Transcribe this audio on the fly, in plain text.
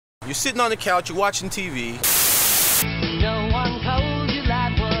You're sitting on the couch, you're watching TV. No one told you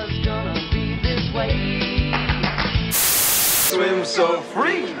life was gonna be this way. Swim so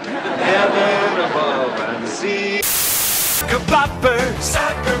free, heaven above and sea. Soccer bopper,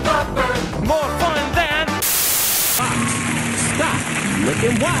 more fun than. Stop, look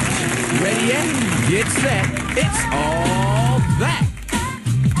and watch. Ready and get set. It's all that.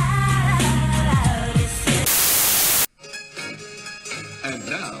 And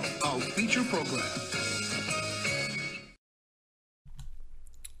now, our feature program.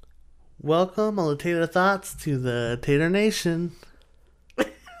 Welcome, all the Tater Thoughts, to the Tater Nation.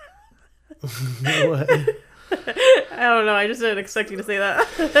 What? I don't know. I just didn't expect you to say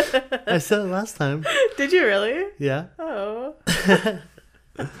that. I said it last time. Did you really? Yeah. Oh.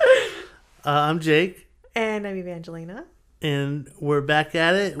 I'm Jake. And I'm Evangelina. And we're back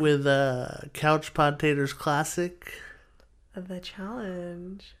at it with Couch Pod Taters Classic. The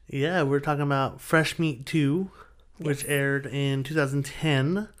challenge. Yeah, we're talking about Fresh Meat 2, which aired in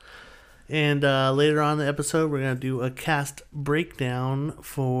 2010. And later on in the episode, we're going to do a cast breakdown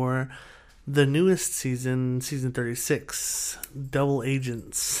for the newest season, season 36, Double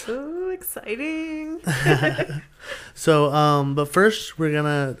Agents. Ooh, exciting. So, but first, we're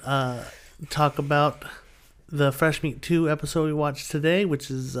going to talk about the Fresh Meat 2 episode we watched today, which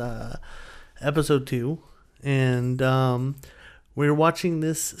is episode 2. And we're watching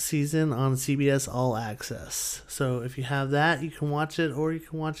this season on CBS All Access. So if you have that, you can watch it, or you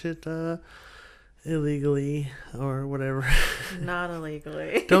can watch it illegally or whatever. Not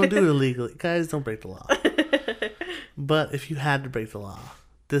illegally. Don't do it illegally. Guys, don't break the law. But if you had to break the law,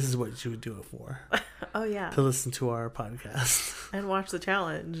 this is what you would do it for. Oh, yeah. To listen to our podcast. And watch the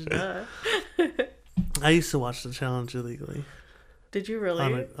challenge. Duh. I used to watch the challenge illegally. Did you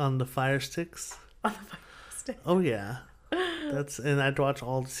really? On the Fire Sticks. On the Fire Stick. Oh, yeah. And I'd watch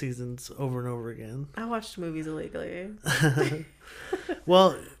all the seasons over and over again. I watched movies illegally.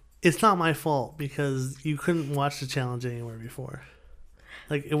 Well, it's not my fault because you couldn't watch the challenge anywhere before.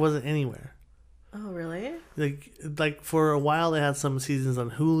 Like, it wasn't anywhere. Oh, really? Like for a while they had some seasons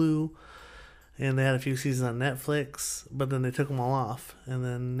on Hulu, and they had a few seasons on Netflix, but then they took them all off. And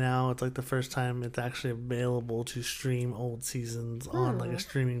then now it's like the first time it's actually available to stream old seasons on like a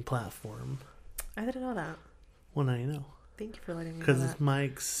streaming platform. I didn't know that. Well, now you know. Thank you for letting me know Because that. it's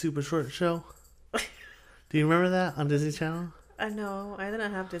Mike's Super Short Show. Do you remember that on Disney Channel? I know. I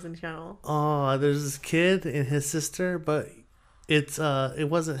didn't have Disney Channel. Oh, there's this kid and his sister, but it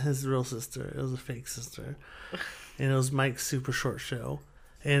wasn't his real sister. It was a fake sister. And it was Mike's Super Short Show.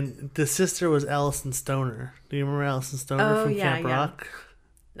 And the sister was Allison Stoner. Do you remember Allison Stoner from Camp Rock?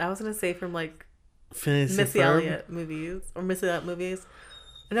 I was going to say from like Phineas Missy and Ferb? Elliott movies. Or Missy Elliott movies.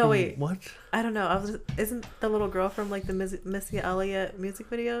 No, wait. What? I don't know. Isn't the little girl from like the Missy Elliott music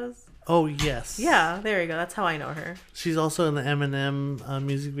videos? Oh, yes. Yeah, there you go. That's how I know her. She's also in the Eminem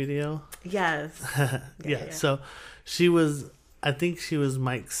music video. Yes. Yeah, so I think she was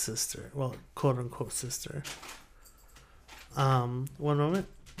Mike's sister. Well, quote unquote sister. One moment.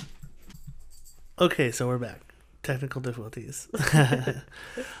 Okay, so we're back. Technical difficulties.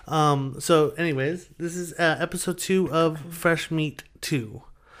 So anyways, this is episode 2 of Fresh Meat 2.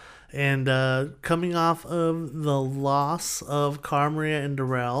 And coming off of the loss of Cara Maria and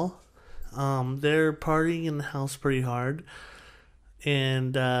Darrell, they're partying in the house pretty hard.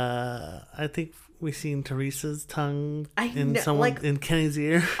 And I think we seen Teresa's tongue in Kenny's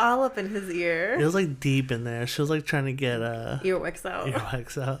ear. All up in his ear. It was like deep in there. She was like trying to get earwax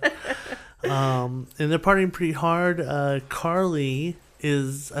out. And they're partying pretty hard. Carly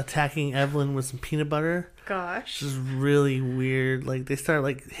is attacking Evelyn with some peanut butter. Gosh. This is really weird. Like they start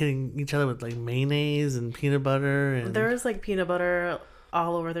like hitting each other with like mayonnaise and peanut butter, and there was like peanut butter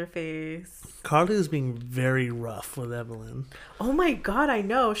all over their face. Carly was being very rough with Evelyn. Oh my god, I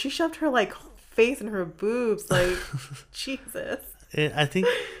know. She shoved her like face in her boobs, like Jesus. I think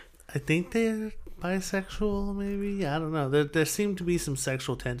they're bisexual, maybe. I don't know. There seemed to be some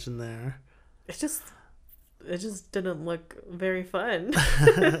sexual tension there. It just didn't look very fun.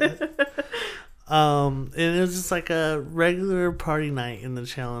 And it was just like a regular party night in the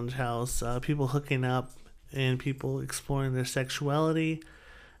challenge house. People hooking up and people exploring their sexuality.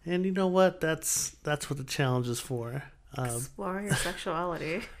 And you know what? That's what the challenge is for. Explore your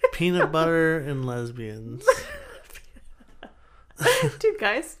sexuality. Peanut butter and lesbians.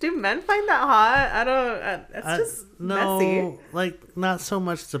 Do men find that hot? I don't. It's just messy. Like not so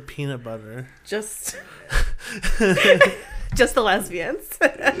much the peanut butter. Just the lesbians.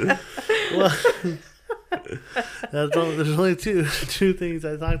 Well, there's only two things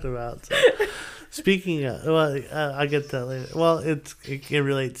I talked about. Speaking of, well, I'll get to that later. Well, it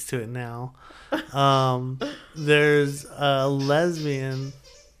relates to it now. There's a lesbian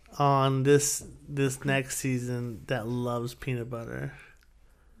on this next season that loves peanut butter.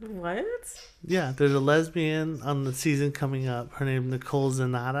 What? Yeah, there's a lesbian on the season coming up. Her name's Nicole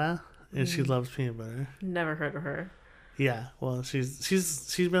Zanata, and she loves peanut butter. Never heard of her. Yeah, well, she's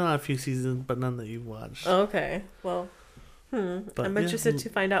been on a few seasons, but none that you've watched. Okay, well, But, I'm interested to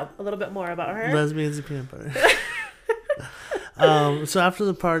find out a little bit more about her. Lesbians and peanut butter. So after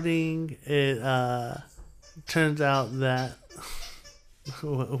the partying, it turns out that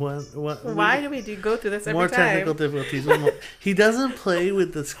Why do we go through this every more time? technical difficulties. One more. He doesn't play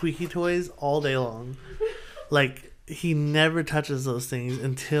with the squeaky toys all day long. Like, he never touches those things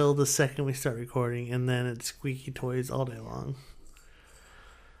until the second we start recording, and then it's squeaky toys all day long.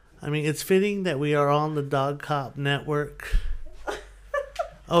 I mean, it's fitting that we are on the Dog Cop Network.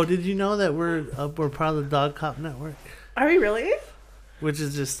 Oh, did you know that we're part of the Dog Cop Network? Are we really? Which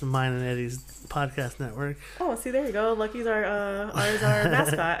is just mine and Eddie's podcast network. Oh, see, there you go. Lucky's our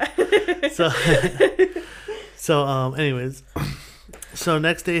mascot. Anyways, so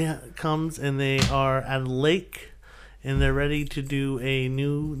next day comes and they are at a lake and they're ready to do a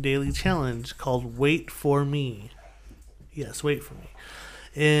new daily challenge called Wait For Me. Yes, Wait For Me.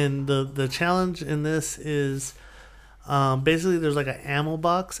 And the challenge in this is basically there's like an ammo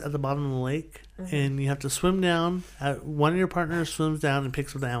box at the bottom of the lake, and you have to swim down. One of your partners swims down and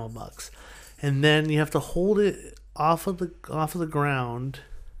picks up the ammo box, and then you have to hold it off of the ground,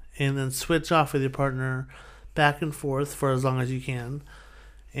 and then switch off with your partner back and forth for as long as you can,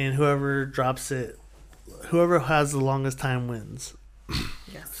 and whoever has the longest time wins.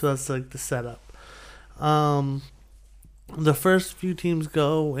 Yes. So that's like the setup. The first few teams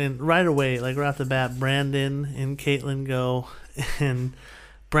go, and right away, like right off the bat, Brandon and Caitlin go, and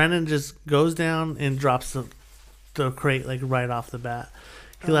Brandon just goes down and drops the crate like right off the bat.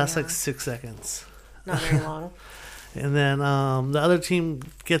 He lasts like 6 seconds. Not very long. And then the other team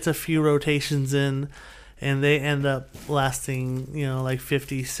gets a few rotations in, and they end up lasting, like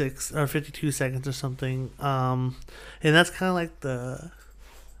 56 or 52 seconds or something. And that's kind of like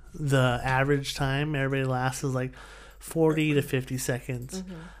the average time everybody lasts is like 40 to 50 seconds.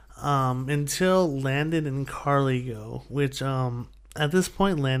 Until Landon and Carly go, which at this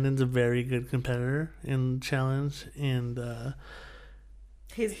point Landon's a very good competitor in the challenge, and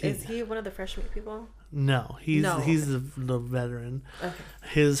is he one of the fresh meat people? No, he's the veteran. Okay.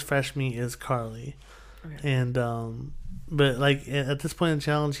 His fresh meat is Carly. Okay. And but like at this point in the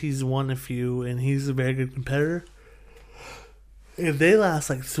challenge he's won a few, and he's a very good competitor. And they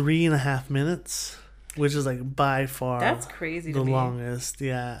last like 3.5 minutes, which is like by far that's crazy. the to me. longest.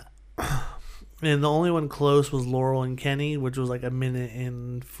 Yeah. And the only one close was Laurel and Kenny, which was like 1 minute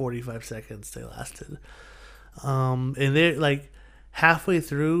and 45 seconds they lasted. And they're like halfway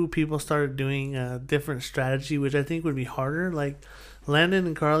through, people started doing a different strategy, which I think would be harder. Like Landon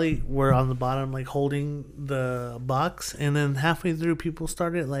and Carly were on the bottom, like holding the box, and then halfway through, people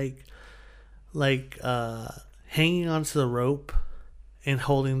started like hanging onto the rope and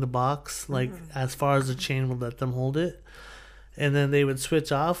holding the box, like as far as the chain would let them hold it, and then they would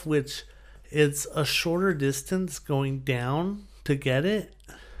switch off, which it's a shorter distance going down to get it,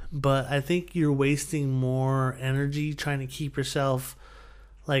 but I think you're wasting more energy trying to keep yourself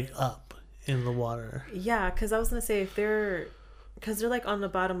like up in the water. Yeah, because I was gonna say because they're like on the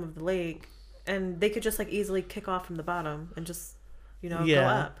bottom of the lake, and they could just like easily kick off from the bottom and just go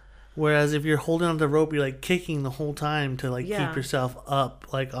up. Whereas if you're holding on the rope, you're like kicking the whole time to like Yeah. keep yourself up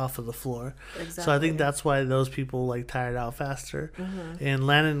like off of the floor. Exactly. So I think that's why those people like tired out faster. And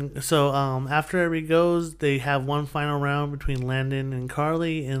Landon. So after everybody goes, they have one final round between Landon and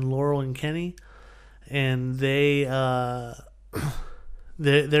Carly and Laurel and Kenny, and they're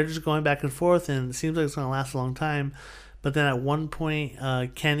just going back and forth, and it seems like it's gonna last a long time. But then at one point,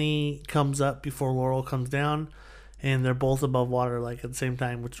 Kenny comes up before Laurel comes down, and they're both above water like at the same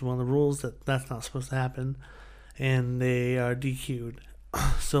time, which is one of the rules that's not supposed to happen, and they are DQ'd.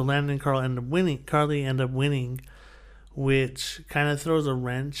 So Landon and Carly end up winning, which kind of throws a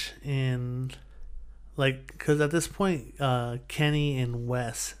wrench in, like, because at this point, Kenny and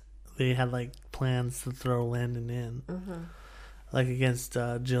Wes, they had like plans to throw Landon in, like against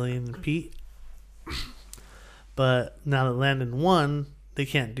Jillian and Pete. But now that Landon won, they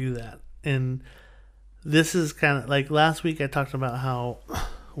can't do that. And this is kind of like last week I talked about how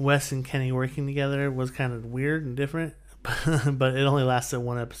Wes and Kenny working together was kind of weird and different, but it only lasted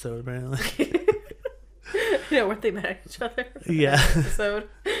one episode apparently. Weren't they mad at each other? Yeah. Episode.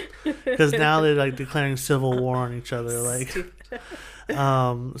 Because now they're like declaring civil war on each other. Like, Stupid.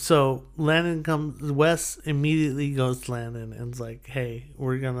 So Landon comes. Wes immediately goes to Landon and's like, "Hey,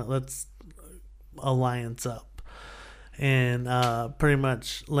 let's alliance up." And pretty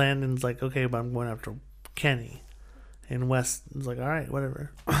much Landon's like, "Okay, but I'm going after Kenny." And Wes is like, "All right,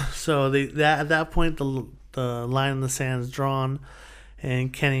 whatever." So at that point, the line in the sand is drawn,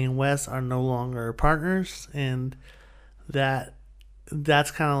 and Kenny and Wes are no longer partners, and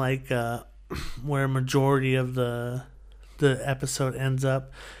that's kind of like where majority of the episode ends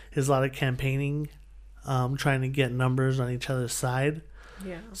up, is a lot of campaigning, trying to get numbers on each other's side.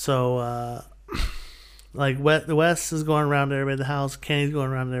 Yeah. So like Wes is going around to everybody at the house, Kenny's going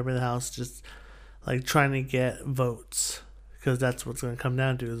around to everybody at the house, just like trying to get votes, because that's what's going to come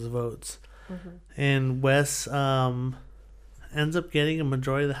down to, is the votes. Mm-hmm. And Wes ends up getting a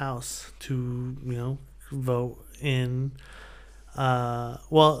majority of the house to vote in.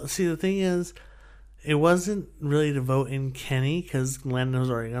 Well, see, the thing is, it wasn't really to vote in Kenny, because Landon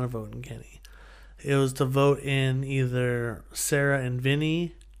was already going to vote in Kenny. It was to vote in either Sarah and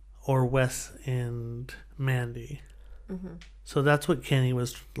Vinny or Wes and Mandy. Mm-hmm. So that's what Kenny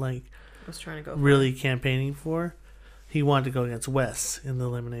was trying to go really campaigning for. He wanted to go against Wes in the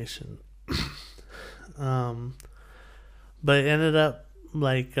elimination. But it ended up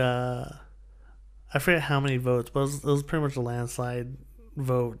I forget how many votes, but it was pretty much a landslide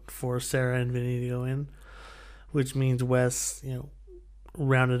vote for Sarah and Vinny to go in, which means Wes,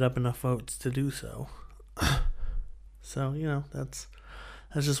 rounded up enough votes to do so. So, that's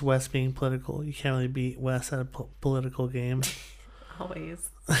just Wes being political. You can't really beat Wes at a political game. Always.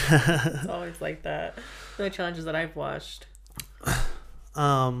 It's always like that. The challenges that I've watched.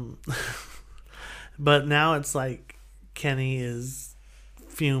 But now it's like Kenny is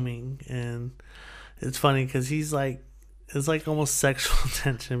fuming, and it's funny because it's like almost sexual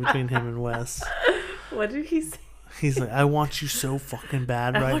tension between him and Wes. What did he say? He's like, "I want you so fucking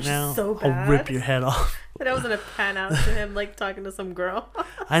bad right now. So bad. I'll rip your head off." And I was gonna pan out to him talking to some girl.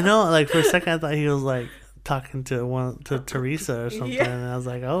 I know, for a second I thought he was talking to Teresa or something, yeah. And I was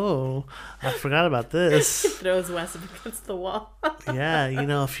like, "Oh, I forgot about this." Throws Wes up against the wall. Yeah,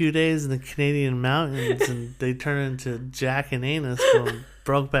 a few days in the Canadian mountains, and they turn into Jack and Anus from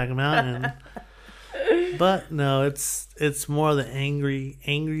Brokeback Mountain. But no, it's more the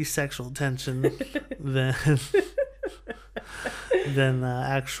angry sexual tension than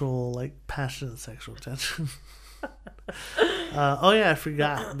actual passionate sexual tension. Oh yeah, I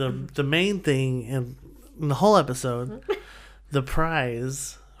forgot the main thing in the whole episode. The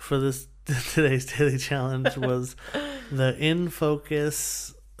prize for today's daily challenge was the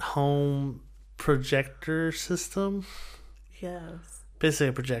InFocus home projector system. Yes. Basically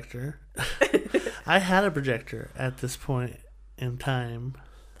a projector. I had a projector at this point in time.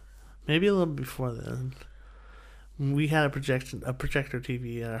 Maybe a little before then. We had a projector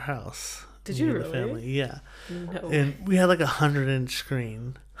TV at our house. Did you really? The family, yeah. No. And we had a 100-inch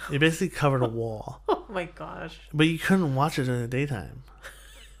screen. It basically covered a wall. Oh my gosh. But you couldn't watch it in the daytime.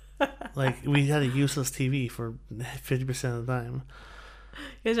 We had a useless TV for 50% of the time.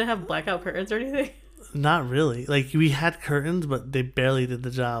 You guys didn't have blackout curtains or anything? Not really. We had curtains, but they barely did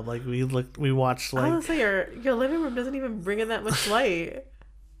the job. We watched Honestly, your living room doesn't even bring in that much light.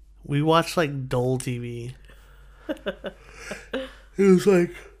 We watched dull TV. It was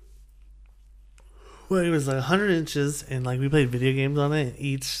it was 100 inches, and we played video games on it, and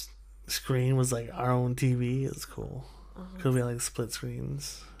each screen was our own TV. It was cool. Because we had split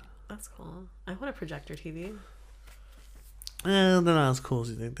screens. That's cool. I want a projector TV. They're not as cool as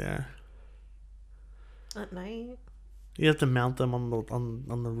you think they are. At night? You have to mount them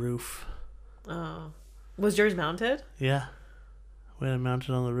on the roof. Oh. Was yours mounted? Yeah. We had it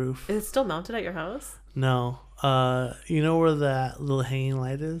mounted on the roof. Is it still mounted at your house? No. You know where that little hanging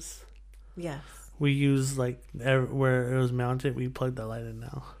light is? Yes. We use where it was mounted, we plugged that light in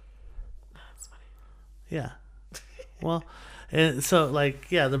now. That's funny. Yeah. Well, and so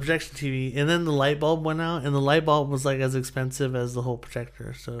the projection TV, and then the light bulb went out, and the light bulb was as expensive as the whole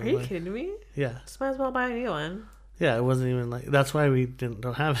projector. So are you kidding me? Yeah. Just might as well buy a new one. Yeah, it wasn't even that's why we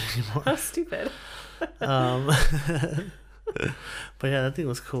don't have it anymore. How stupid. But yeah, that thing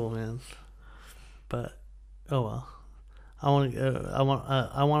was cool, man. But oh well. I want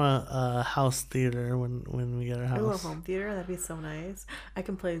a house theater when we get our house. Oh, a home theater? That'd be so nice. I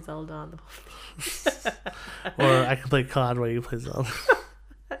can play Zelda on the home theater. Or I can play COD while you play Zelda.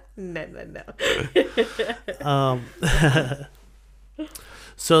 No.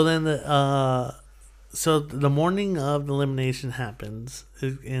 So then the morning of the elimination happens,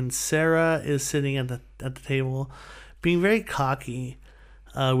 and Sarah is sitting at the table, being very cocky.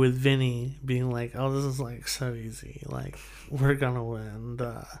 with Vinny being like, "Oh, this is like so easy. Like we're gonna win."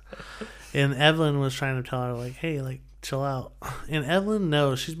 And Evelyn was trying to tell her like, "Hey, like chill out." And Evelyn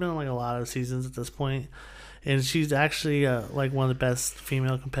knows she's been on like a lot of seasons at this point, and she's actually like one of the best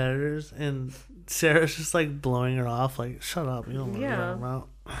female competitors. And Sarah's just like blowing her off, like, "Shut up, you don't know what you're talking about."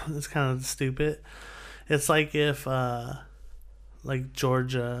 It's kind of stupid. It's like if like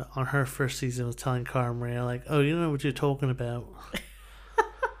Georgia on her first season was telling Cara Maria like, "Oh, you don't know what you're talking about."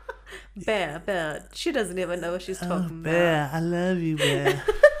 Bear, she doesn't even know what she's talking about. Bear, I love you, Bear.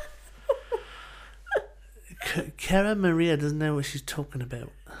 Cara Maria doesn't know what she's talking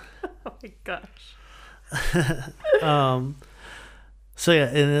about. Oh my gosh. So yeah,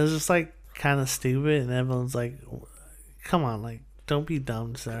 and it was just like kind of stupid, and everyone's like, "Come on, like don't be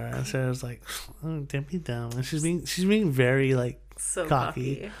dumb, Sarah." And Sarah's like, "Oh, don't be dumb," and she's being very like So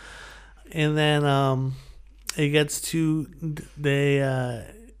cocky. And then it gets to they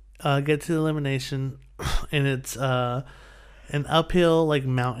get to the elimination, and it's an uphill like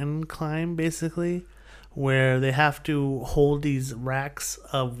mountain climb basically, where they have to hold these racks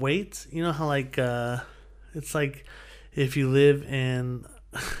of weights. You know how like it's like if you live in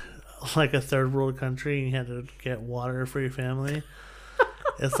like a third world country and you had to get water for your family.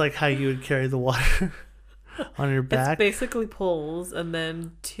 It's like how you would carry the water on your back. It's basically poles and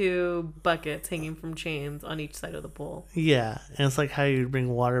then 2 buckets hanging from chains on each side of the pole. Yeah, and it's like how you bring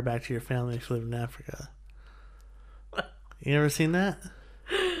water back to your family if you live in Africa. You ever seen that?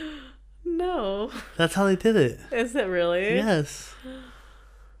 No. That's how they did it. Is it really? Yes.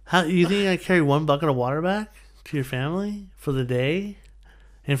 How you think I carry 1 bucket of water back to your family for the day,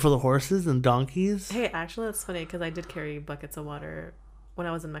 and for the horses and donkeys? Hey, actually, that's funny because I did carry buckets of water when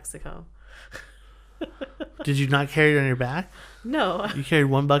I was in Mexico. Did you not carry it on your back? No. You carried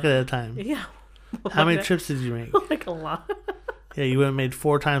 1 bucket at a time. Yeah. How many trips did you make? Like a lot. Yeah, you would have made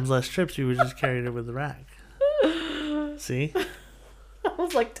 4 times less trips. You would just carried it with the rack. See? I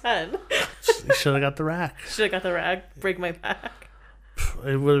was like 10. You should have got the rack. Should have got the rag, break my back.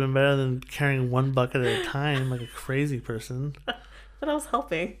 It would have been better than carrying 1 bucket at a time like a crazy person. But I was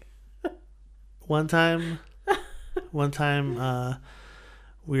helping. One time,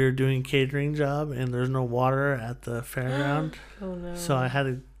 we were doing catering job and there's no water at the fairground. Oh no. So I had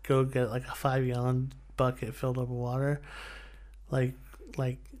to go get like a 5-gallon bucket filled up with water, like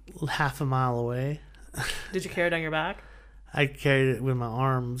half a mile away. Did you carry it on your back? I carried it with my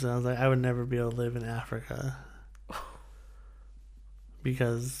arms, and I was like, I would never be able to live in Africa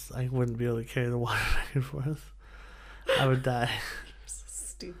because I wouldn't be able to carry the water back and forth. I would die. So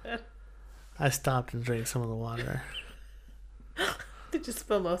stupid. I stopped and drank some of the water. Did you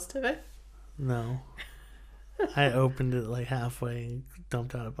spill most of it? No. I opened it like halfway and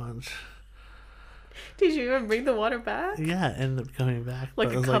dumped out a bunch. Did you even bring the water back? Yeah, it ended up coming back. Like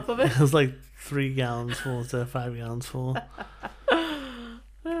but a was cup of it? It was like 3 gallons full instead of 5 gallons full.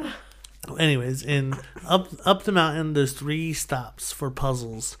 Anyways, up the mountain, there's 3 stops for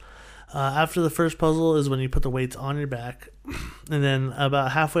puzzles. After the first puzzle is when you put the weights on your back, and then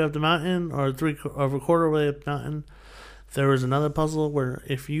about halfway up the mountain, or a quarter way up the mountain, there was another puzzle where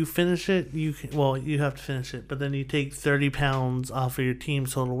if you finish it, you have to finish it, but then you take 30 pounds off of your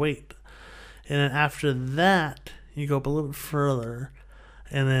team's total weight. And then after that, you go up a little bit further,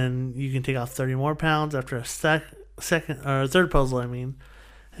 and then you can take off 30 more pounds after a third puzzle, I mean.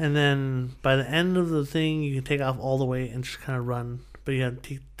 And then by the end of the thing, you can take off all the weight and just kind of run, but you have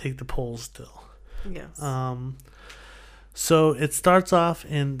to take the poles still. Yes. So it starts off,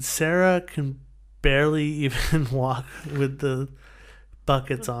 and Sarah can barely even walk with the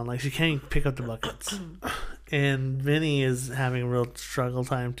buckets on. Like, she can't even pick up the buckets. And Vinny is having a real struggle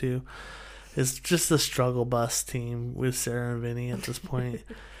time, too. It's just a struggle bus team with Sarah and Vinny at this point.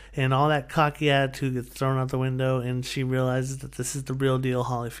 And all that cocky attitude gets thrown out the window, and she realizes that this is the real deal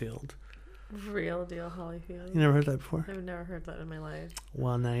Hollyfield. Real deal Hollyfield. You never heard that before? I've never heard that in my life.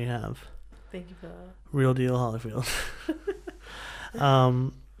 Well, now you have. Thank you for that. Real deal Hollyfield.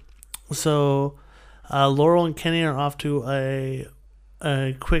 So Laurel and Kenny are off to a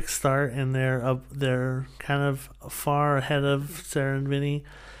quick start, and they're kind of far ahead of Sarah and Vinny.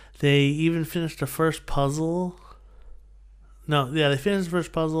 They even finished the first puzzle. They finished the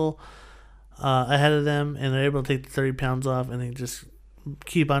first puzzle ahead of them, and they're able to take the 30 pounds off, and they just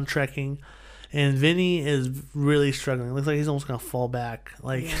keep on trekking. And Vinny is really struggling. It looks like he's almost going to fall back,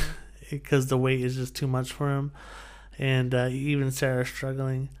 because the weight is just too much for him. And even Sarah's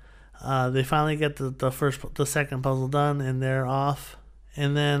struggling. They finally get the second puzzle done, and they're off.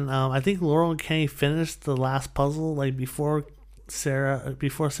 And then I think Laurel and Kenny finished the last puzzle before Sarah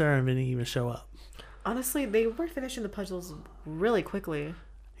and Vinny even show up. Honestly, they were finishing the puzzles really quickly.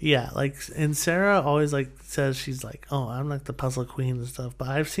 Yeah, like, and Sarah always like says she's like, oh, I'm like the puzzle queen and stuff, but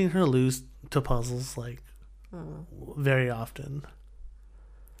I've seen her lose to puzzles like very often.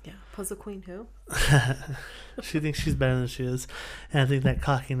 Yeah, puzzle queen who? She thinks she's better than she is, and I think that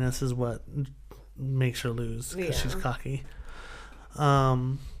cockiness is what makes her lose because she's cocky.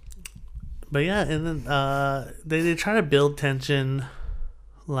 But yeah, and then they try to build tension,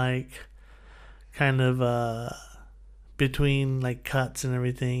 like kind of between like cuts and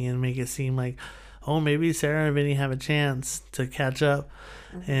everything, and make it seem like, oh, maybe Sarah and Vinny have a chance to catch up.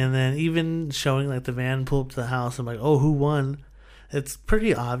 And then even showing like the van pull up to the house, I'm like, oh, who won? It's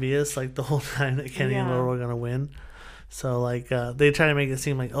pretty obvious like the whole time that Kenny and Laurel are gonna win. So like they try to make it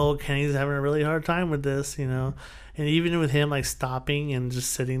seem like, oh, Kenny's having a really hard time with this, you know. And even with him like stopping and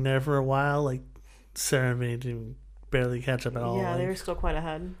just sitting there for a while, like Sarah and Vinny didn't barely catch up at all. Yeah, like, they were still quite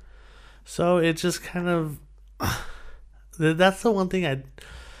ahead. So it just kind of that's the one thing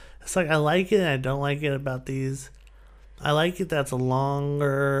it's like I like it and I don't like it about these. I like it that's a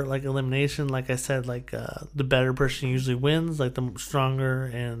longer like elimination. Like I said, like the better person usually wins. Like the stronger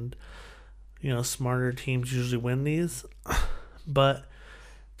and smarter teams usually win these. But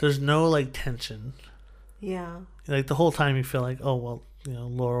there's no like tension. Yeah. Like the whole time you feel like, oh well,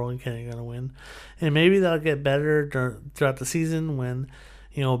 Laurel and Kenny are gonna win, and maybe that'll get better throughout the season when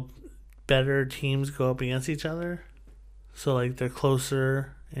better teams go up against each other. So like they're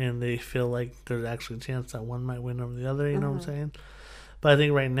closer. And they feel like there's actually a chance that one might win over the other, you know what I'm saying? But I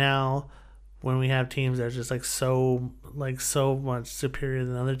think right now, when we have teams that are just so much superior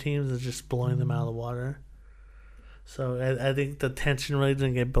than other teams, it's just blowing them out of the water. So I think the tension really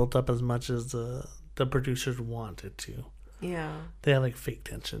didn't get built up as much as the producers want it to. Yeah. They have like fake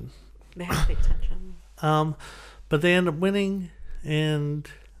tension. They have fake tension. But they end up winning, and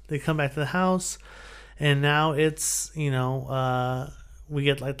they come back to the house, and now it's we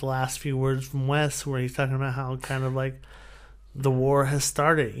get like the last few words from Wes where he's talking about how kind of like the war has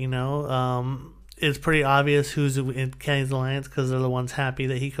started, It's pretty obvious who's in Kenny's alliance because they're the ones happy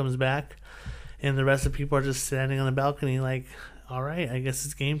that he comes back. And the rest of the people are just standing on the balcony like, all right, I guess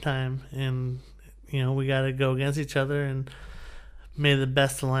it's game time. And, we got to go against each other and may the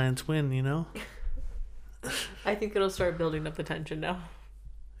best alliance win, I think it'll start building up the tension now.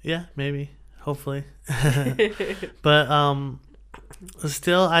 Yeah, maybe. Hopefully. But,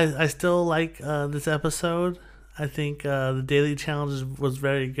 still, I still like this episode. I think the daily challenge was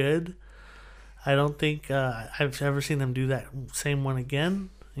very good. I don't think I've ever seen them do that same one again.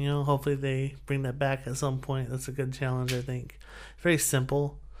 Hopefully they bring that back at some point. That's a good challenge, I think. It's very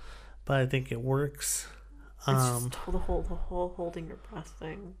simple, but I think it works. It's just the whole holding your breath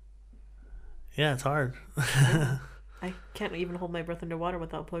thing. Yeah, it's hard. I can't even hold my breath underwater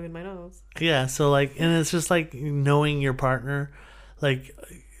without plugging my nose. Yeah, so like, and it's just like knowing your partner. Like,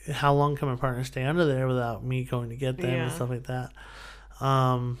 how long can my partner stay under there without me going to get them and stuff like that?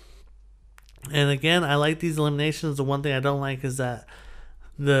 And again, I like these eliminations. The one thing I don't like is that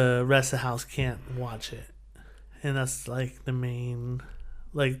the rest of the house can't watch it. And that's like the main,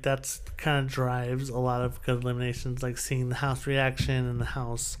 like that's kind of drives a lot of good eliminations, like seeing the house reaction and the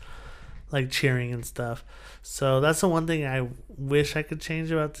house like cheering and stuff. So that's the one thing I wish I could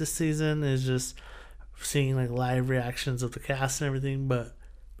change about this season is just seeing like live reactions of the cast and everything. But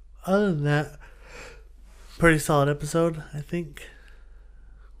other than that, pretty solid episode, I think.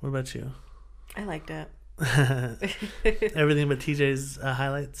 What about you? I liked it. Everything but TJ's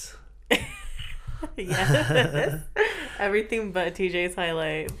highlights. Yes. Everything but TJ's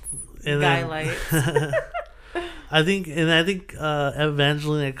highlights. Highlights. I think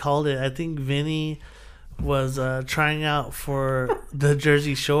Evangeline had called it. I think Vinny was trying out for the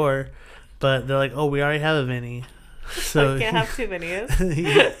Jersey Shore, but they're like, oh, we already have a Vinny. So I can't have two Vinnies.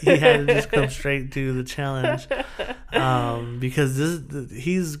 he had to just come straight to the challenge because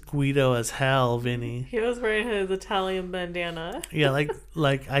he's Guido as hell, Vinny. He was wearing his Italian bandana. Yeah,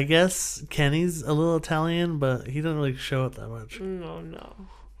 like I guess Kenny's a little Italian, but he doesn't really show it that much. No.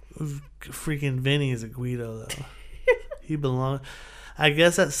 Freaking Vinny is a Guido though. He belongs. I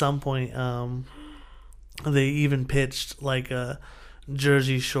guess at some point, they even pitched like a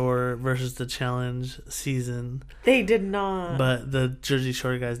Jersey Shore versus the Challenge season. They did not. But the Jersey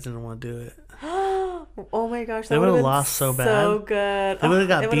Shore guys didn't want to do it. Oh my gosh, they would have lost so bad. So good. They would have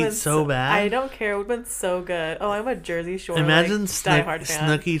got beat so bad. I don't care. It would have been so good. Oh, I'm a Jersey Shore. Imagine diehard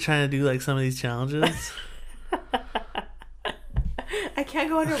fan. Snooki trying to do like some of these challenges. I can't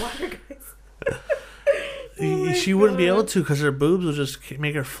go underwater, guys. She wouldn't be able to because her boobs would just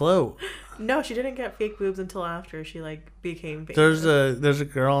make her float. No, she didn't get fake boobs until after she like became There's famous. a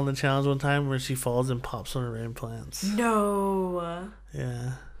girl on the challenge one time where she falls and pops one of her implants. No.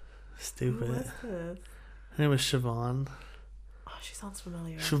 Yeah, Who stupid. was this? Her name was Siobhan. Oh, she sounds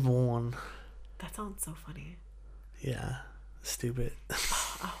familiar. Siobhan. That sounds so funny. Yeah, stupid.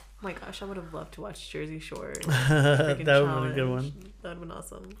 Oh my gosh, I would have loved to watch Jersey Shore. That would have been a good one. That would have been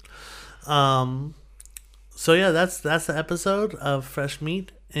awesome. So yeah, that's the episode of Fresh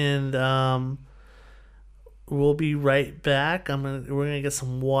Meat, and we'll be right back. We're gonna get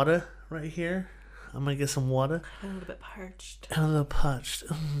some water right here. I'm gonna get some water. I'm a little bit parched. I'm a little parched.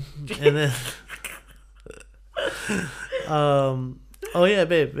 And then oh yeah,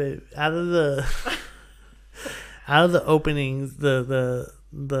 babe, out of the openings, the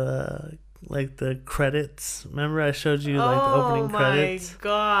like the credits. Remember I showed you like the opening credits? Oh my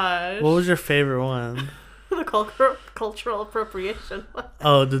gosh. What was your favorite one? The cultural appropriation one.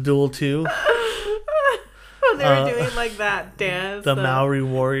 Oh, the Duel 2? When they were doing like that dance. The Maori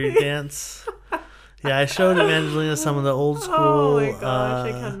warrior dance. Yeah, I showed Evangelina some of the old school Oh my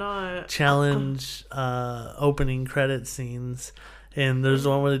gosh, I cannot. challenge opening credit scenes. And there's the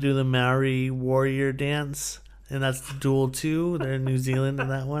one where they do the Maori warrior dance. And that's the Duel 2. They're in New Zealand in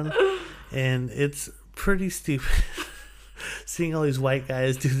that one. And it's pretty stupid seeing all these white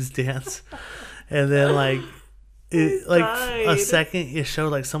guys do this dance. And then like a second you show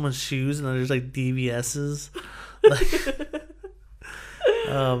like someone's shoes and there's like DVS's. Like,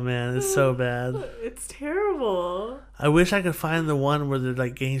 oh man, it's so bad. It's terrible. I wish I could find the one where they're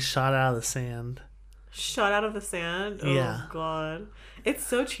like getting shot out of the sand. Shot out of the sand? Oh Yeah. god. It's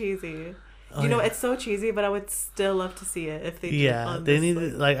so cheesy. Oh, you know, yeah. it's so cheesy, but I would still love to see it if they did Yeah, on they this, need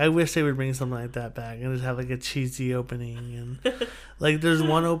like- to, like I wish they would bring something like that back and just have like a cheesy opening and like there's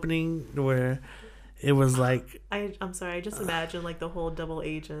one opening where it was like I'm sorry, I just imagine like the whole Double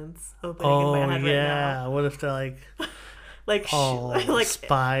Agents opening oh in my head yeah, right now. what if they're like Like all like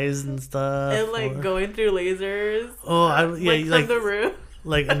spies and stuff and like or- going through lasers. yeah, like from the roof.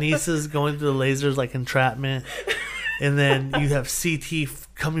 like Anissa's going through the lasers like entrapment, and then you have CT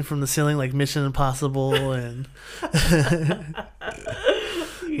coming from the ceiling like Mission Impossible, and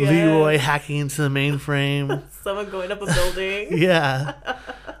Leroy hacking into the mainframe. Someone going up a building. Yeah.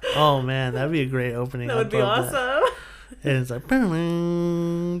 Oh man, that'd be a great opening. That would I'd be love that. awesome. And it's like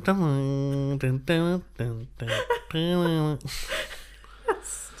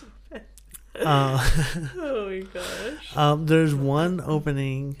Oh my gosh. there's one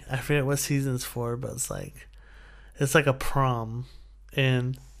opening, I forget what season it's for, but it's like a prom,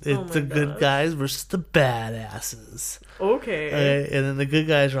 and it's the good guys versus the badasses. Okay. And then the good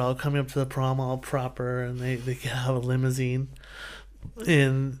guys are all coming up to the prom all proper, and they get out of a limousine.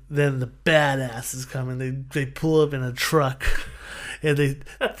 And then the badasses come and they pull up in a truck, and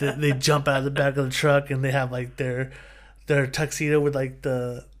they jump out of the back of the truck, and they have like their tuxedo with like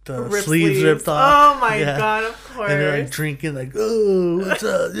the sleeves ripped off. Oh my god, of course. And they're like drinking, like, oh, what's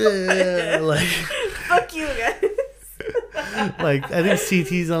up? Yeah, like Fuck you guys. like I think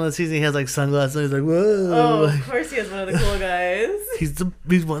CT's on the season. He has like sunglasses. And he's like, whoa. Oh, Like, of course he is one of the cool guys.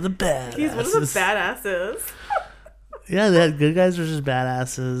 he's one of the badasses. He's one of the badasses. Yeah, they had good guys versus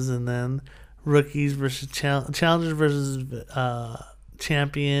badasses, and then rookies versus challengers versus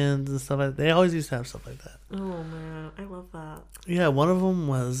champions and stuff like that. They always used to have stuff like that. Oh man, I love that. Yeah, one of them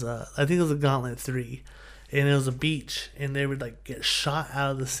was I think it was a Gauntlet 3, and it was a beach, and they would like get shot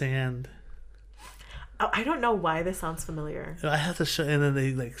out of the sand. I don't know why this sounds familiar. I have to show, and then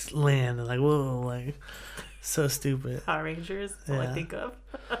they like land and like whoa, like so stupid. Power Rangers, that's all Yeah. I think of.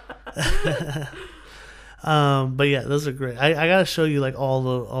 But yeah, those are great. I gotta show you like all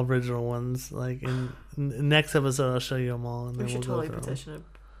the original ones. Like in next episode, I'll show you them all, and then We should we'll totally go through 'em. petition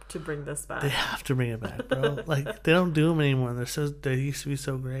to bring this back. They have to bring it back, bro. Like they don't do them anymore. They used to be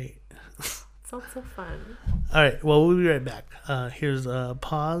so great. Sounds so fun. All right, well we'll be right back. Here's a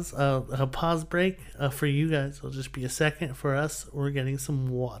pause break for you guys. It'll just be a second for us. We're getting some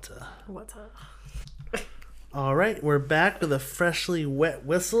water. What's up? All right, we're back with a freshly wet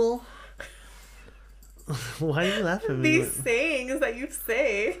whistle. Why are you laughing at me? These sayings that you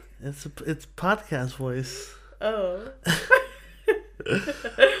say. It's podcast voice. Oh.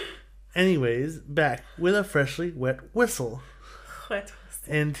 Anyways, back with a freshly wet whistle. What?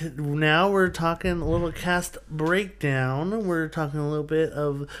 And now we're talking a little cast breakdown. We're talking a little bit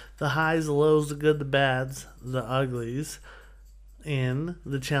of the highs, the lows, the good, the bads, the uglies in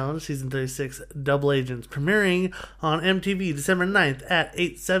the challenge season 36 Double Agents, premiering on MTV December 9th at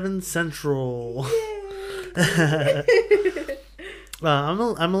 8/7 Central.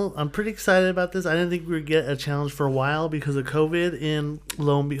 I'm pretty excited about this. I didn't think we would get a challenge for a while because of COVID, and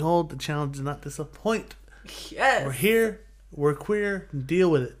lo and behold, the challenge did not disappoint. Yes. We're here. We're queer. Deal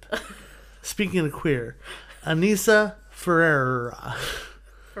with it. Speaking of queer, Anissa Ferreira.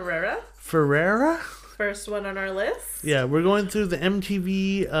 Ferreira? First one on our list. Yeah, we're going through the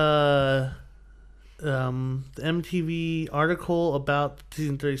MTV article about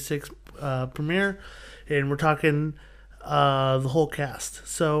season 36 premiere, and we're talking the whole cast.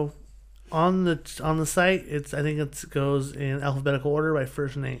 So on the site, I think it goes in alphabetical order by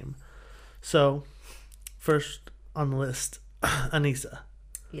first name. So first on the list, Anissa.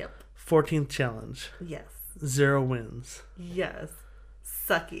 Yep. 14th challenge. Yes. 0 wins. Yes.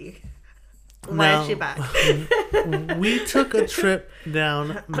 Sucky. Why Now, is she back? We took a trip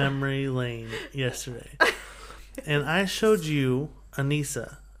down memory lane yesterday, and I showed you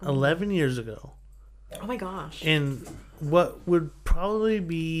Anissa 11 years ago. Oh my gosh. In what would probably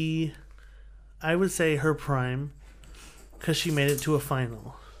be, I would say, her prime, because she made it to a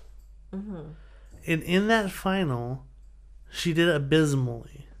final. Mm-hmm. And in that final, she did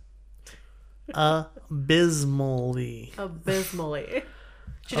abysmally. Abysmally.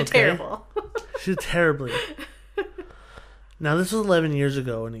 She did Okay. terrible. She did terribly. Now, this was 11 years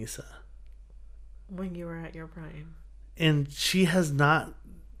ago, Anissa. When you were at your prime. And she's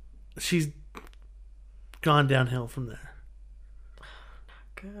gone downhill from there.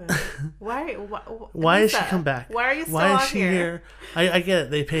 Good. Why Has she Anissa, come back? Why are you still Why is on she here? here? I get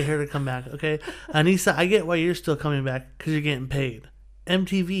it. They pay her to come back, okay? Anissa, I get why you're still coming back, because you're getting paid.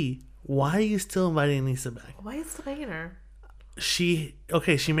 MTV, why are you still inviting Anissa back? Why are you still paying her? She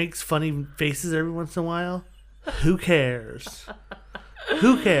makes funny faces every once in a while. Who cares?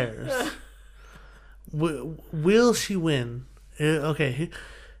 Who cares? Will she win? Okay.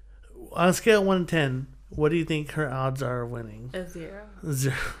 On a scale of 1 to 10, what do you think her odds are of winning? A 0.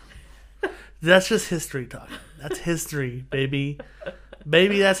 0. That's just history talk. That's history, baby.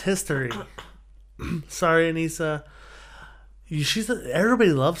 Baby, that's history. Sorry, Anissa.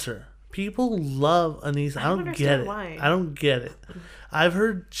 Everybody loves her. People love Anissa. I don't get it. Why. I don't get it. I've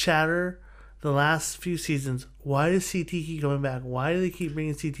heard chatter the last few seasons. Why does CT keep coming back? Why do they keep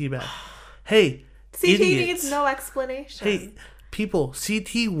bringing CT back? Hey, CT idiots. needs no explanation. Hey, people,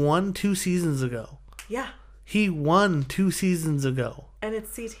 CT won 2 seasons ago. Yeah. He won 2 seasons ago. And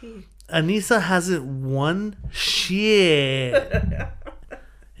it's CT. Anissa hasn't won shit.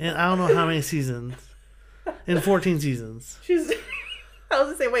 And I don't know how many seasons. In 14 seasons. I was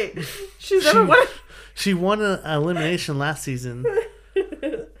gonna say, wait, she's never won. She won an elimination last season.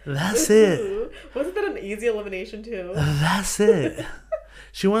 That's it. Wasn't that an easy elimination too? That's it.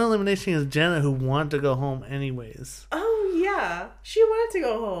 She won elimination against Jenna, who wanted to go home anyways. Oh yeah, she wanted to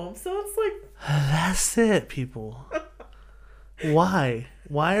go home, so it's like That's it, people. Why?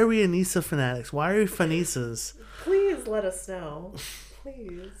 Why are we Anissa fanatics? Why are we Fanissas? please let us know,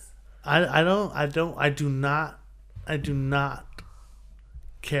 please. I do not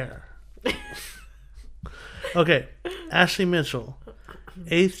care. Okay, Ashley Mitchell,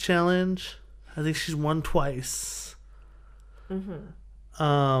 8th challenge. I think she's won twice.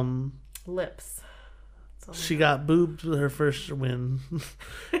 Lips. She got boobs with her first win,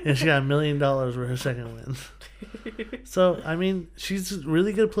 and she got $1 million with her second win. So I mean, she's a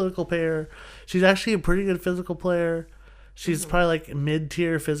really good political player. She's actually a pretty good physical player. She's probably like a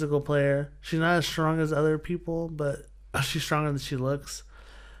mid-tier physical player. She's not as strong as other people, but she's stronger than she looks.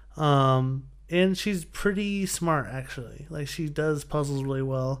 And she's pretty smart, actually. Like, she does puzzles really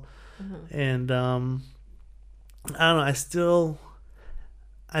well. And I don't know.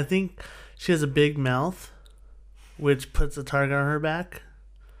 I think she has a big mouth, which puts a target on her back.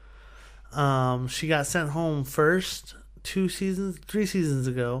 She got sent home first 3 seasons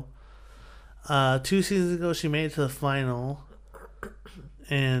ago. 2 seasons ago, she made it to the final,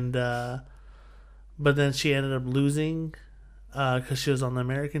 and but then she ended up losing because she was on the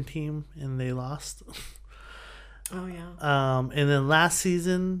American team and they lost. Oh yeah. And then last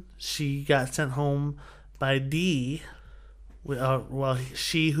season, she got sent home by D.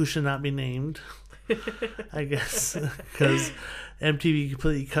 She who should not be named, I guess, because MTV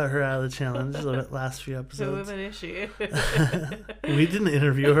completely cut her out of the challenge the last few Who episodes. of an issue? We didn't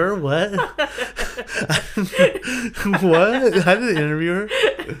interview her. What? What? I didn't interview her.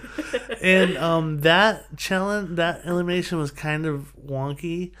 And that challenge, that elimination was kind of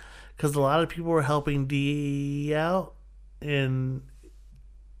wonky because a lot of people were helping D out in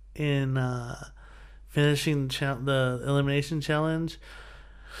finishing the elimination challenge,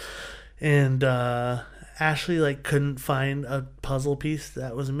 and Ashley couldn't find a puzzle piece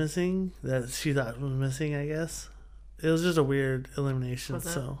that was missing, that she thought was missing, I guess. It was just a weird elimination. Was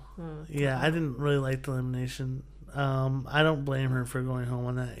it? So yeah, I didn't really like the elimination. I don't blame her for going home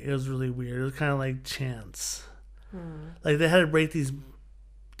on that. It was really weird. It was kind of like chance. Like they had to break these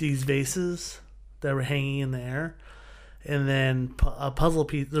vases that were hanging in the air, and then a puzzle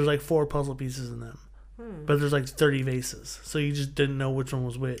piece. There's like 4 puzzle pieces in them, but there's like 30 vases, so you just didn't know which one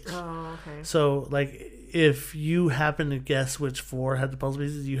was which. Oh, okay. So like if you happen to guess which 4 had the puzzle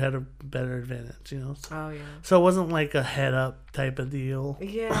pieces, you had a better advantage. You know. Oh yeah. So it wasn't like a head up type of deal.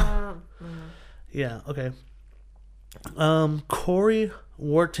 Yeah. Yeah. Okay. Corey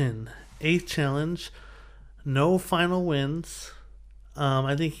Wharton, 8th challenge, no final wins.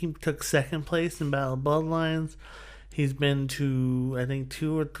 I think he took 2nd place in Battle of Bloodlines. He's been to, I think,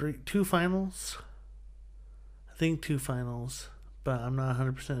 2 finals. I think 2 finals, but I'm not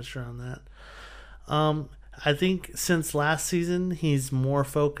 100% sure on that. I think since last season, he's more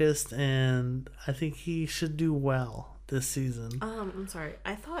focused, and I think he should do well this season. I'm sorry.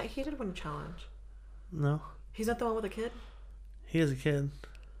 I thought he did win a challenge. No? He's not the one with a kid? He is a kid.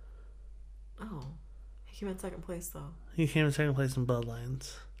 Oh. He came in 2nd place, though. He came in 2nd place in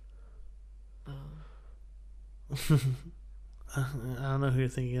Bloodlines. Oh. I don't know who you're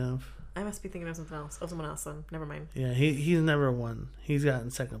thinking of. I must be thinking of something else. Of someone else, then. Never mind. Yeah, he's never won. He's gotten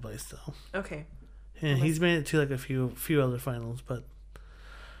 2nd place, though. Okay. And he's made it to like a few other finals, but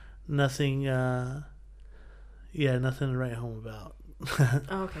nothing, nothing to write home about.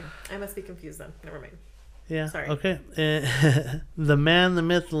 Oh, okay. I must be confused then. Never mind. Yeah. Sorry. Okay. The man, the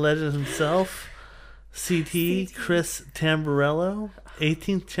myth, the legend himself, CT Chris Tamburello,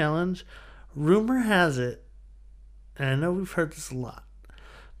 18th challenge. Rumor has it, and I know we've heard this a lot,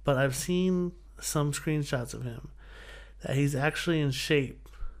 but I've seen some screenshots of him that he's actually in shape.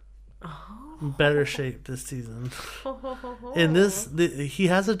 Better shape this season. In this, he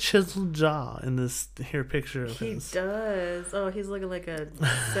has a chiseled jaw in this here picture of his. He does. Oh, he's looking like a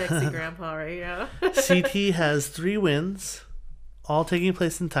sexy grandpa right now. CT has 3 wins, all taking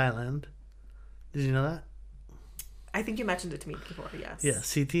place in Thailand. Did you know that? I think you mentioned it to me before, yes. Yeah,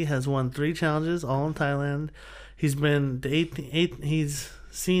 CT has won 3 challenges, all in Thailand. He's been to he's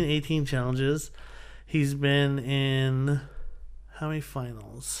seen 18 challenges. He's been in how many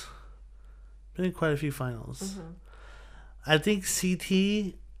finals? Been in quite a few finals. I think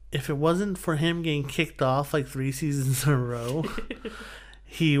CT, if it wasn't for him getting kicked off like 3 seasons in a row,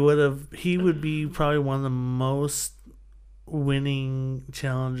 he would be probably one of the most winning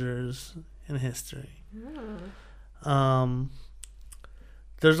challengers in history. There's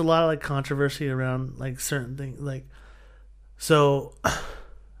a lot of like controversy around like certain things, like so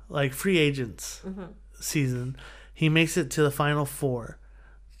like free agents season, he makes it to the final 4.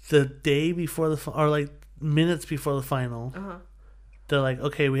 The day before or like minutes before the final, they're like,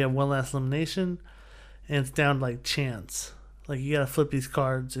 okay, we have one last elimination, and it's down to like chance. Like you gotta flip these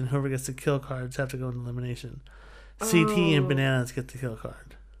cards, and whoever gets the kill cards have to go into elimination. CT and Bananas get the kill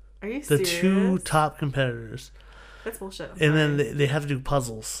card. Are you The serious? 2 top competitors. That's bullshit. And then they have to do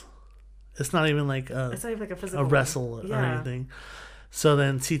puzzles. It's not even like it's not even like a physical wrestle or anything. So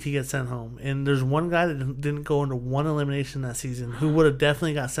then CT gets sent home. And there's one guy that didn't go into 1 elimination that season who would have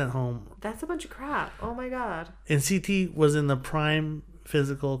definitely got sent home. That's a bunch of crap. Oh my god. And CT was in the prime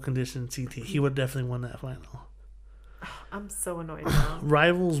physical condition CT. He would have definitely won that final. I'm so annoyed now.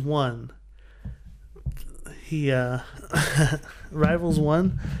 Rivals won. Rivals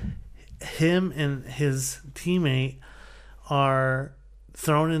won. Him and his teammate are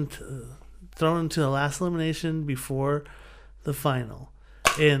thrown into the last elimination before the final,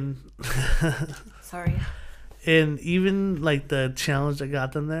 and Sorry. and even like the challenge that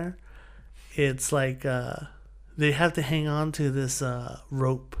got them there, it's like they have to hang on to this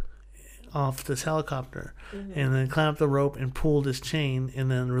rope off this helicopter, and then climb up the rope and pull this chain, and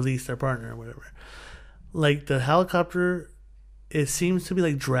then release their partner or whatever. Like the helicopter, it seems to be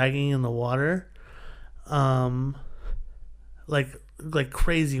like dragging in the water, like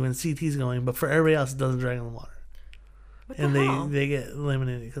crazy when CT's going, but for everybody else it doesn't drag in the water. What the And hell? they get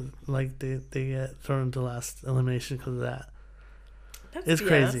eliminated because like they get thrown into last elimination because of that. That's It's BS.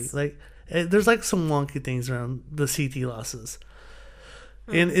 crazy. Like there's like some wonky things around the CT losses,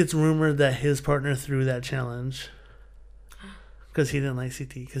 and it's rumored that his partner threw that challenge because he didn't like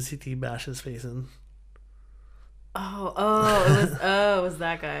CT because CT bashed his face in. It was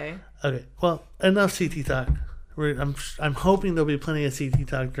that guy. Okay, well, enough CT talk. I'm hoping there'll be plenty of CT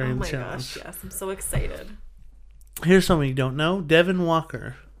talk during Oh the my challenge. gosh, yes. I'm so excited. Here's someone you don't know. Devin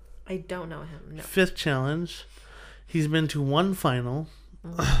Walker. I don't know him. No. 5th challenge. He's been to 1 final.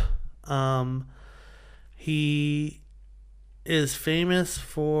 He is famous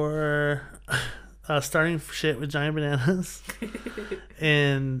for starting shit with giant bananas.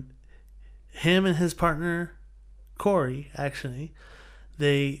 And him and his partner, Corey, actually,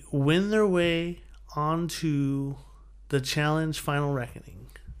 they win their way onto the challenge Final Reckoning.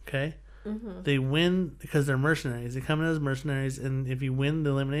 Okay? Mm-hmm. They win because they're mercenaries. They come in as mercenaries, and if you win the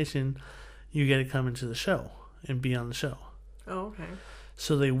elimination, you get to come into the show and be on the show. Oh, okay.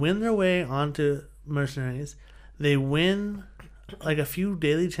 So they win their way onto mercenaries. They win like a few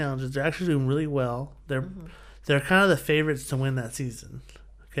daily challenges. They're actually doing really well. They're kind of the favorites to win that season.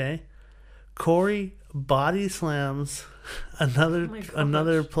 Okay? Corey body slams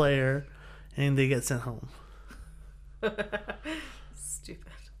another player, and they get sent home.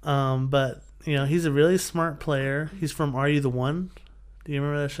 Stupid. But he's a really smart player. He's from Are You the One? Do you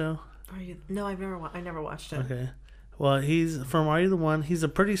remember that show? No, I never watched it. Okay. Well, he's from Are You the One? He's a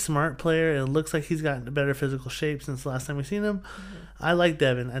pretty smart player. It looks like he's gotten a better physical shape since the last time we've seen him. Mm-hmm. I like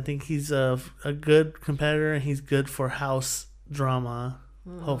Devin. I think he's a good competitor, and he's good for house drama,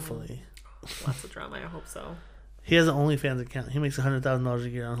 hopefully. Lots of drama, I hope so. He has an OnlyFans account. He makes $100,000 a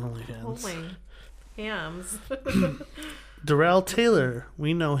year on OnlyFans. Oh my hams. Darrell Taylor.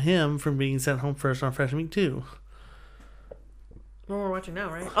 We know him from being sent home first on Fresh Meat 2. Well, we're watching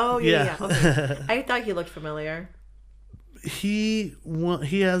now, right? Oh, yeah. Okay. I thought he looked familiar. He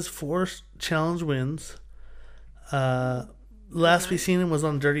has 4 challenge wins. Last we seen him was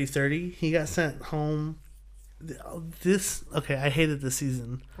on Dirty 30. He got sent home. I hated this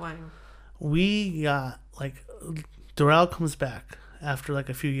season. Why? We got Darrell comes back after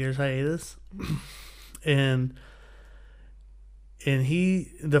a few years hiatus, and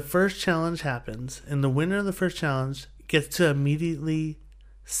the first challenge happens, and the winner of the first challenge gets to immediately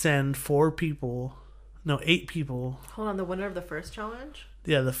send 8 people. Hold on, the winner of the first challenge?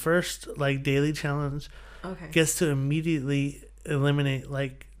 Yeah, the first daily challenge. Okay. Gets to immediately eliminate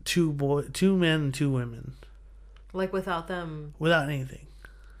 2 men and 2 women. Without them. Without anything.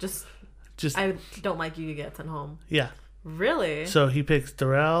 Just I don't like you get sent home. Yeah. Really? So he picks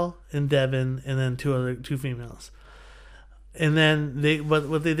Darrell and Devin, and then 2 females. And then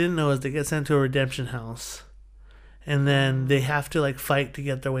what they didn't know is they get sent to a redemption house, and then they have to fight to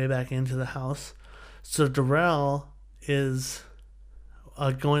get their way back into the house. So Darrell is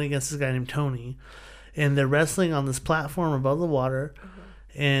going against this guy named Tony, and they're wrestling on this platform above the water,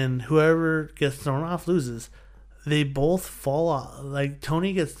 and whoever gets thrown off loses. They both fall off.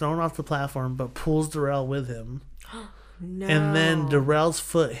 Tony gets thrown off the platform, but pulls Darrell with him. No. And then Darrell's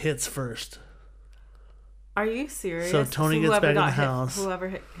foot hits first. Are you serious? So Tony gets back in the house.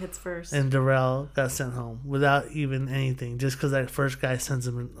 Whoever hits first. And Darrell got sent home without even anything, just because that first guy sends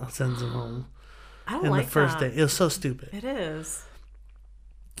him home. I don't like that. The first day. It was so stupid. It is.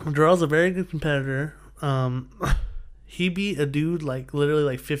 Darrell's a very good competitor. He beat a dude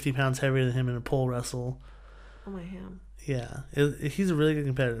literally 50 pounds heavier than him in a pole wrestle. Oh my ham. Yeah, he's a really good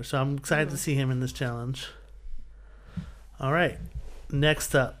competitor, so I'm excited to see him in this challenge. All right,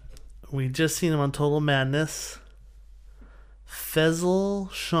 next up, we just seen him on Total Madness.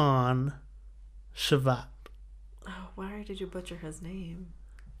 Faisal Sean Shavat. Oh, why did you butcher his name?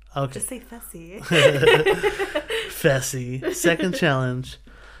 Okay. Just say Fessy. Fessy. Second challenge.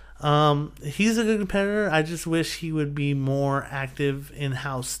 He's a good competitor. I just wish he would be more active in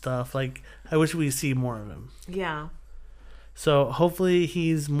house stuff. I wish we'd see more of him. Yeah. So hopefully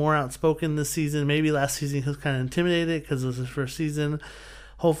he's more outspoken this season. Maybe last season he was kind of intimidated because it was his first season.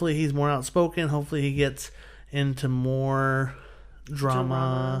 Hopefully he's more outspoken. Hopefully he gets into more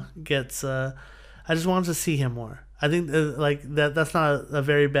drama. I just want to see him more. I think that's not a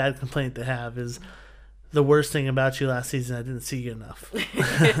very bad complaint to have. Is the worst thing about you last season, I didn't see you enough.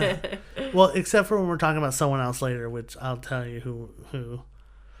 Well, except for when we're talking about someone else later, which I'll tell you who.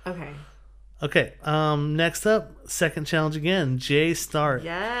 Okay. Next up, second challenge again, Jay Stark.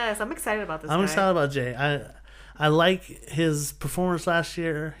 Yes, I'm excited about this. I'm excited about Jay. I like his performance last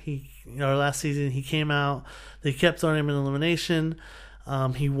year. Last season he came out. They kept throwing him in elimination.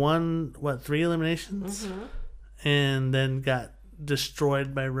 He won 3 eliminations, and then got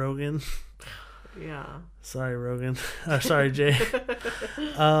destroyed by Rogan. Yeah. Sorry, Rogan. Sorry, Jay.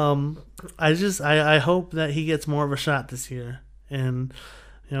 I hope that he gets more of a shot this year, and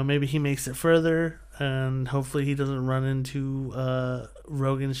maybe he makes it further, and hopefully he doesn't run into a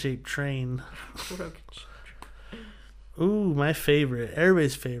Rogan-shaped train. Ooh, my favorite.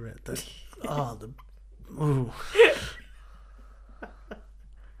 Everybody's favorite.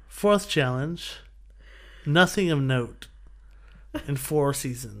 Fourth challenge. Nothing of note in 4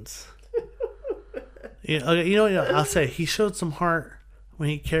 seasons. I'll say he showed some heart when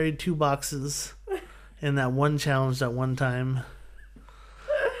he carried 2 boxes in that one challenge that one time.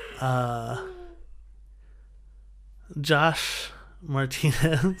 Josh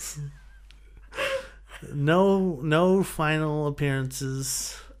Martinez. No final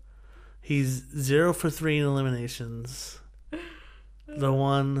appearances. He's 0 for 3 in eliminations. The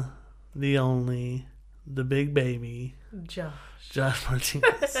one, the only, the big baby, Josh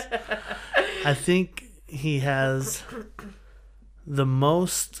Martinez. I think he has the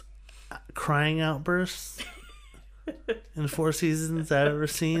most crying outbursts in 4 seasons I've ever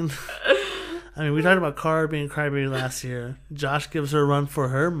seen. I mean, we talked about Cara being crybaby last year. Josh gives her a run for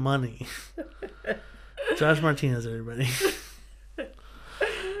her money. Josh Martinez, everybody.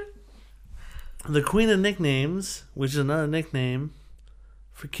 The Queen of Nicknames, which is another nickname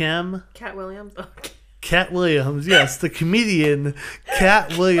for Cat Williams. Oh. Cat Williams, yes, the comedian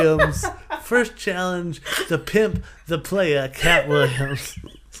Cat Williams. First challenge, the pimp, the player, Cat Williams.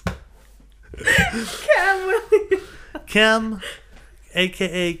 Cam Williams. Cam,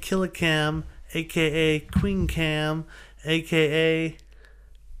 a.k.a. Killer Cam, a.k.a. Queen Cam, a.k.a.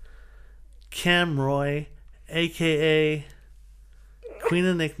 Cam Roy, a.k.a. Queen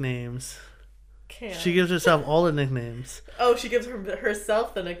of Nicknames. Cam. She gives herself all the nicknames. Oh, she gives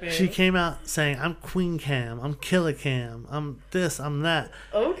herself the nickname. She came out saying, I'm Queen Cam, I'm Killer Cam, I'm this, I'm that.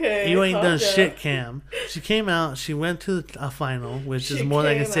 Okay. You ain't done shit, Cam. She came out, she went to a final, which is more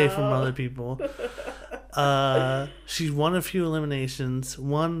than I can say from other people. She won a few eliminations,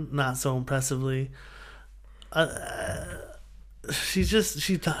 one not so impressively. She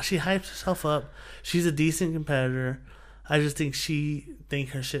hypes herself up. She's a decent competitor. I just think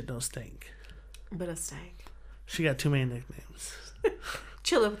her shit don't stink. But a stank. She got too many nicknames.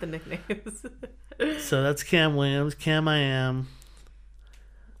 Chill with the nicknames. So that's Cam Williams. Cam I am.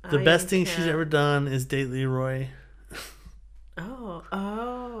 The best thing she's ever done is date Leroy.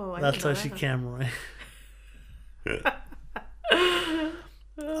 Oh. That's why she Cam Roy.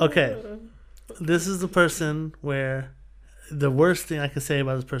 Okay. This is the person where the worst thing I can say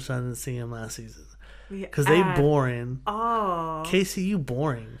about this person, I didn't see him last season. Because they boring. Oh. Casey, you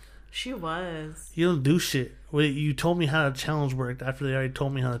boring. She was. You don't do shit. Wait, you told me how the challenge worked after they already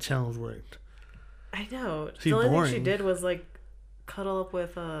told me how the challenge worked. I know. She the only boring. thing she did was like cuddle up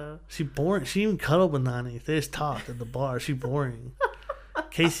with She boring. She even cuddled with Nani. They just talked at the bar. She boring.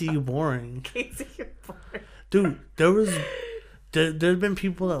 Casey, you boring. Casey, you're boring. Dude, there's been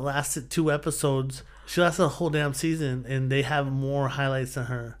people that lasted 2 episodes. She lasted a whole damn season, and they have more highlights than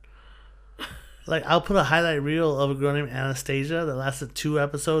her. Like, I'll put a highlight reel of a girl named Anastasia that lasted 2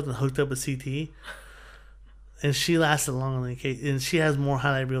 episodes and hooked up with CT. And she lasted longer than Casey. And she has more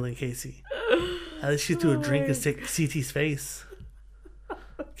highlight reel than Casey. At least she threw a drink in CT's face.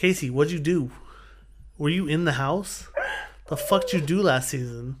 Casey, what'd you do? Were you in the house? The fuck did you do last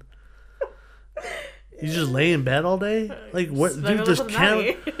season? You just lay in bed all day? Like, what? Dude,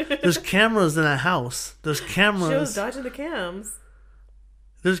 there's cameras in that house. There's cameras. She was dodging the cams.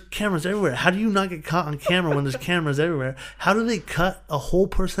 There's cameras everywhere. How do you not get caught on camera when there's cameras everywhere? How do they cut a whole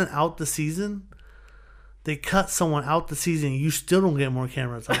person out the season? They cut someone out the season. You still don't get more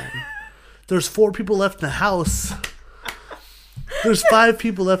camera time. There's 4 people left in the house. There's 5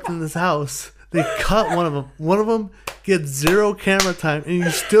 people left in this house. They cut one of them. One of them gets 0 camera time, and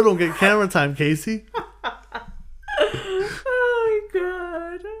you still don't get camera time, Casey. Oh my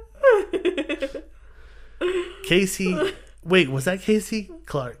god. Casey. Wait, was that Casey?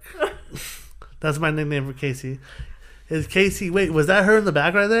 Clark. That's my nickname for Casey. Is Casey? Wait, was that her in the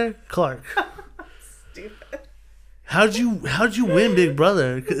back right there? Clark. Stupid. How'd you win Big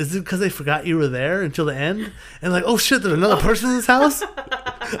Brother? Is it because they forgot you were there until the end? And like, oh shit, there's another person in this house?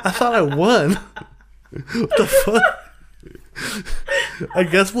 I thought I won. What the fuck? I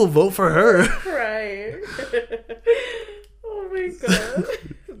guess we'll vote for her. Right. Oh my god.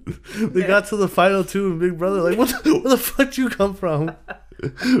 They got to the final 2 in Big Brother. Like, where the fuck did you come from?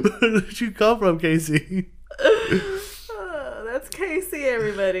 Where did you come from, Casey? That's Casey,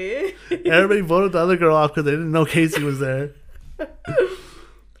 everybody. Everybody voted the other girl off because they didn't know Casey was there.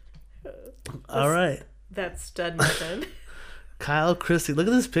 All right. That's stud nothing. Kyle Christie. Look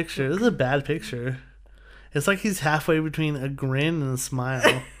at this picture. This is a bad picture. It's like he's halfway between a grin and a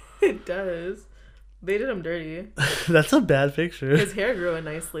smile. It does. They did him dirty. That's a bad picture. His hair grew in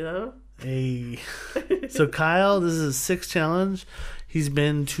nicely, though. Hey. So Kyle, this is his 6th challenge. He's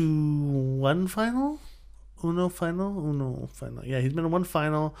been to 1 final? Uno final. Yeah, he's been to 1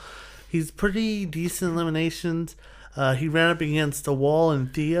 final. He's pretty decent eliminations. He ran up against the Wall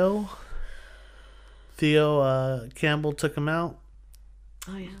and Theo. Theo Campbell took him out.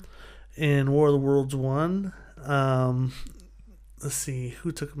 Oh, yeah. In War of the Worlds 1. Let's see.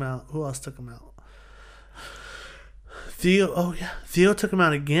 Who took him out? Who else took him out? Theo took him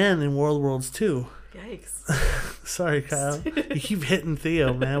out again in World Worlds 2. Yikes. Sorry, Kyle. You keep hitting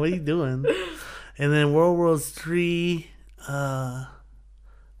Theo, man. What are you doing? And then World Wars 3.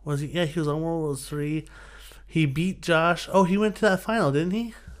 Was he? Yeah, he was on World Wars 3. He beat Josh. Oh, he went to that final, didn't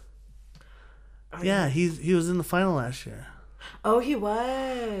he? Yeah, he was in the final last year. Oh, he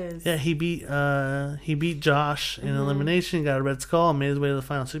was. Yeah, he beat Josh in elimination, got a red skull, and made his way to the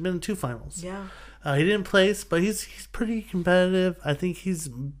final. So he's been in 2 finals. Yeah. He didn't place, but he's pretty competitive. I think he's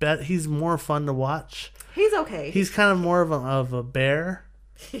more fun to watch. He's okay. He's kind of more of a bear.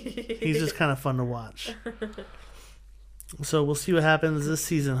 He's just kind of fun to watch. So we'll see what happens this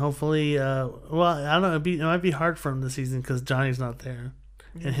season. Hopefully, well, I don't know. It might be hard for him this season because Johnny's not there,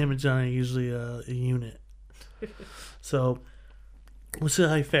 and him and Johnny are usually a unit. So we'll see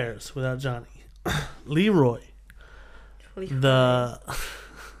how he fares without Johnny. Leroy.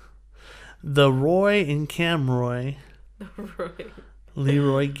 The Roy and Cam Roy.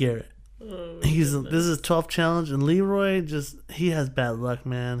 Leroy Garrett. This is 12th challenge, and Leroy he has bad luck,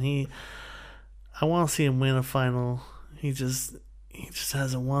 man. I want to see him win a final. He just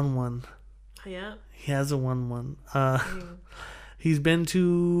hasn't won one. Yeah. He hasn't won one. He's been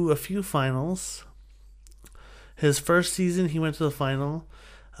to a few finals. His first season, he went to the final,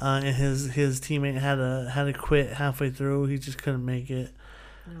 and his teammate had to quit halfway through. He just couldn't make it.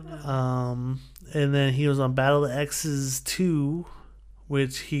 Oh, no. And then he was on Battle of the X's 2,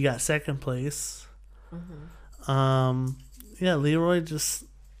 which he got second place. Mm-hmm. Yeah, Leroy just,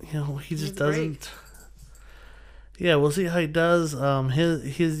 he just doesn't. Yeah, we'll see how he does.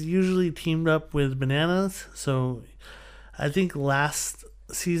 He's usually teamed up with Bananas, so I think last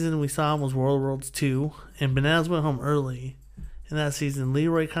season we saw him was Worlds 2, and Bananas went home early in that season.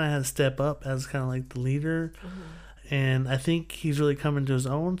 Leroy kind of had to step up as kind of like the leader. Mm-hmm. And I think he's really coming to his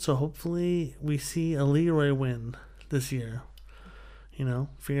own. So hopefully we see a Leroy win this year.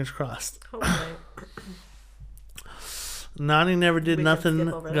 Fingers crossed. Hopefully. Nani never did nothing.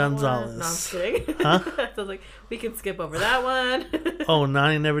 Gonzalez. No, I'm kidding. Huh? I was like, we can skip over that one. Oh,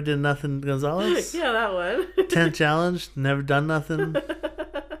 Nani never did nothing. Gonzalez. Yeah, that one. 10th challenge. Never done nothing.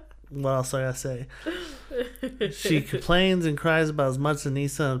 What else I gotta say? She complains and cries about as much as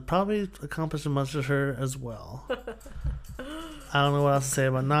Anissa, and probably accomplished as much as her as well. I don't know what else to say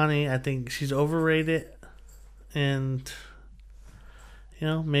about Nani. I think she's overrated, and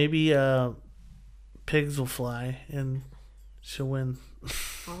maybe pigs will fly and she'll win.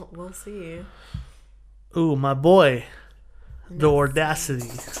 Well, we'll see. Ooh, my boy, the audacity.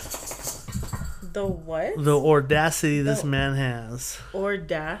 The what? The audacity this man has.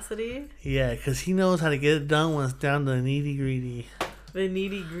 Audacity? Yeah, because he knows how to get it done when it's down to the nitty-gritty. The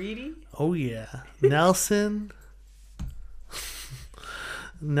nitty-gritty? Oh, yeah. Nelson,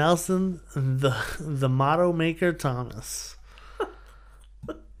 the motto maker Thomas.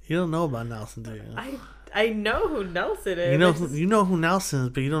 You don't know about Nelson, do you? I know who Nelson is. You know who Nelson is,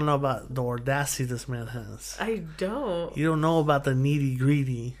 but you don't know about the audacity this man has. I don't. You don't know about the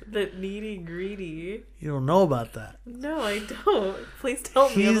nitty-gritty. The nitty-gritty? You don't know about that. No, I don't. Please tell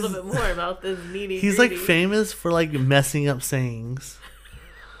me a little bit more about this nitty-gritty. He's like famous for like messing up sayings.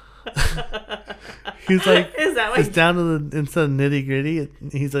 He's like, is that it's down to the, instead of nitty-gritty,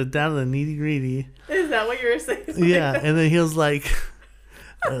 he's like down to the nitty-gritty. Is that what you were saying? Yeah, and then he was like...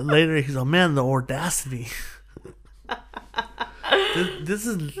 later he's like, man, the audacity. This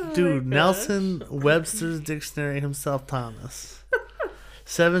is Nelson Webster's dictionary himself, Thomas.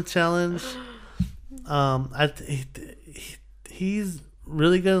 7th challenge. He's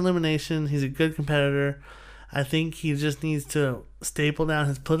really good at elimination. He's a good competitor. I think he just needs to staple down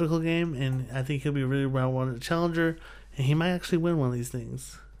his political game, and I think he'll be a really well-wanted challenger, and he might actually win one of these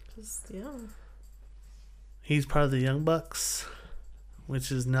things. He's part of the Young Bucks,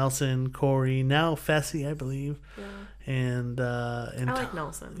 which is Nelson, Corey, now Fessy, I believe. Yeah. And I like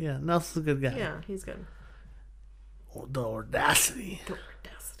Nelson. Yeah, Nelson's a good guy. Yeah, he's good. The audacity.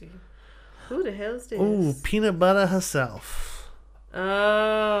 Who the hell is this? Ooh, Peanut Butter herself.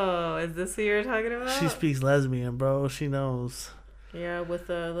 Oh, is this who you're talking about? She speaks lesbian, bro. She knows. Yeah, with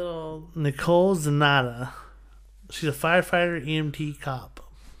a little... Nicole Zanata. She's a firefighter, EMT cop.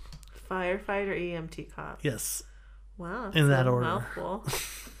 Firefighter, EMT cop. Yes. Wow. In that order. Mouthful.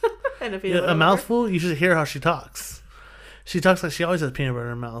 And a mouthful? You should hear how she talks. She talks like she always has peanut butter in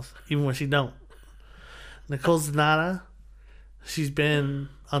her mouth, even when she don't. Nicole Zanata, she's been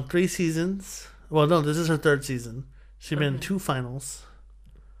on 3 seasons. Well, no, this is her 3rd season. She's been in 2 finals.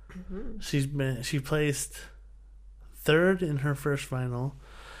 Mm-hmm. She placed 3rd in her first final,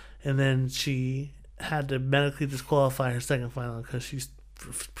 and then she had to medically disqualify her 2nd final because she's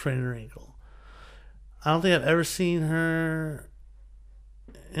sprained her ankle. I don't think I've ever seen her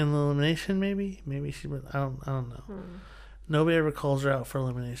in the elimination. Maybe she would. I don't know. Nobody ever calls her out for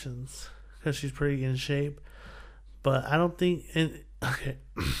eliminations because she's pretty in shape. But I don't think. Okay,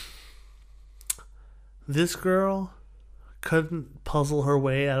 this girl couldn't puzzle her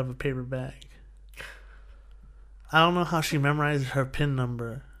way out of a paper bag. I don't know how she memorized her PIN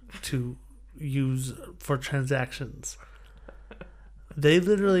number to use for transactions. They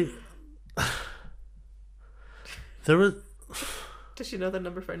literally. There was. Does she know the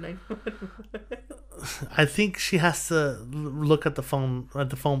number for 911? I think she has to look at the phone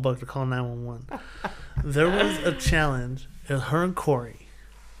book to call 911. There was a challenge. It was her and Corey.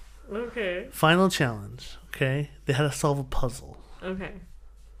 Okay. Final challenge. Okay, they had to solve a puzzle. Okay.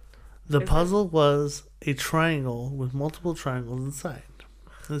 The puzzle was a triangle with multiple triangles inside.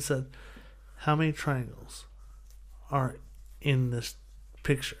 And it said, "How many triangles are in this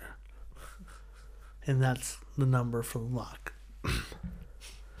picture?" And that's the number for the lock.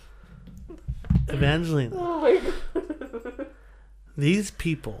 Evangelina. Oh my god. These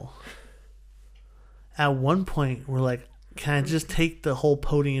people at one point were like, "Can I just take the whole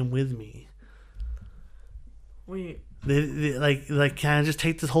podium with me?" Wait. They like, "Can I just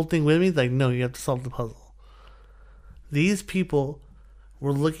take this whole thing with me?" Like, no, you have to solve the puzzle. These people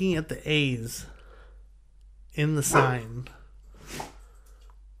were looking at the A's in the sign.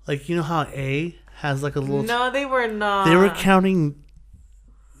 Like, you know how A has like a little... No, they were not. They were counting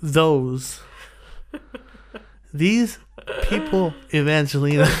those. These people,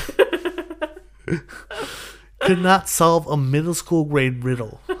 Evangelina, could not solve a middle school grade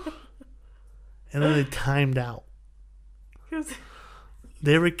riddle. And then they timed out.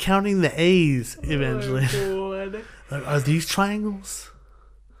 They were counting the A's, Evangelina. Oh my god. Like, are these triangles?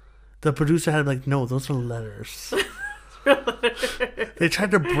 The producer had to be like, no, those are letters. They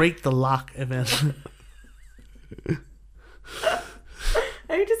tried to break the lock eventually.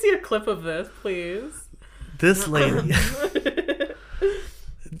 I need to see a clip of this, please. This lady,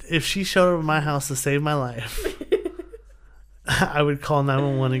 if she showed up at my house to save my life, I would call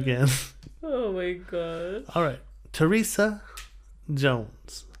 911 again. Oh my god. All right. Teresa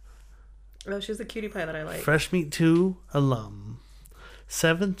Jones. Oh, she's a cutie pie that I like. Fresh Meat 2 alum.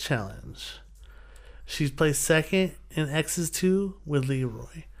 7th challenge. She's placed second in X's 2 with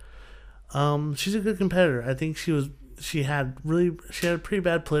Leroy. She's a good competitor. I think she had a pretty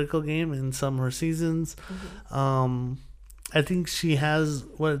bad political game in some of her seasons. Mm-hmm. I think she has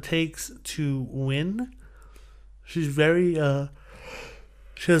what it takes to win. She's very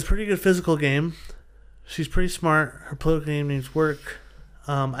she has a pretty good physical game. She's pretty smart. Her political game needs work.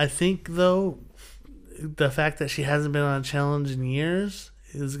 I think though the fact that she hasn't been on a challenge in years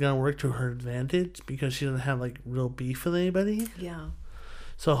is going to work to her advantage because she doesn't have like real beef with anybody. Yeah.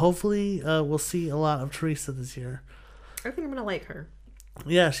 So hopefully we'll see a lot of Teresa this year. I think I'm going to like her.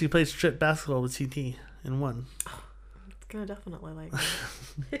 Yeah, she played strip basketball with CT and won. It's going to definitely like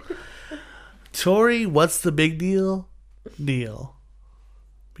her. Tori, what's the big deal?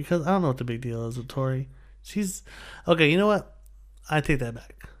 Because I don't know what the big deal is with Tori. She's... Okay, you know what? I take that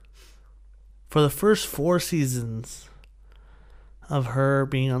back. For the first 4 seasons of her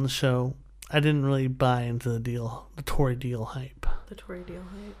being on the show, I didn't really buy into the Tori deal hype. The Tori deal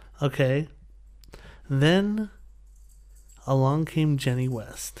hype. Okay. Then along came Jenny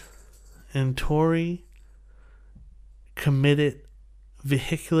West. And Tori committed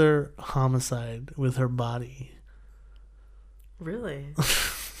vehicular homicide with her body. Really?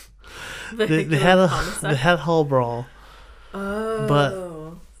 They had a hall brawl. Oh.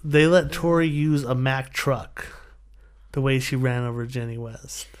 But they let Tori use a Mack truck the way she ran over Jenny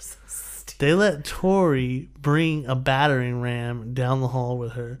West. They let Tori bring a battering ram down the hall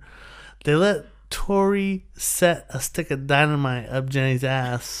with her. They let Tori set a stick of dynamite up Jenny's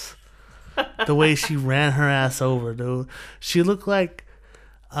ass the way she ran her ass over, dude. She looked like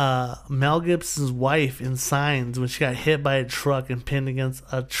Mel Gibson's wife in Signs when she got hit by a truck and pinned against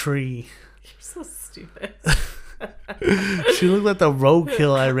a tree. You're so stupid. She looked like the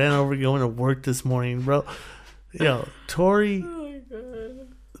roadkill I ran over going to work this morning, bro. Yo, Tori. Oh my god.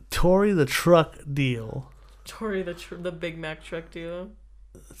 Tori the truck deal. Tori the Big Mac truck deal.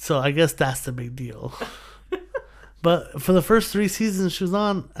 So I guess that's the big deal. But for the first 3 seasons she was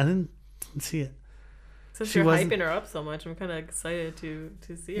on, I didn't see it. Since you're hyping her up so much, I'm kind of excited to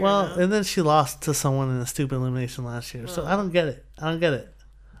see her. Well, now. and then she lost to someone in a stupid elimination last year. So I don't get it. I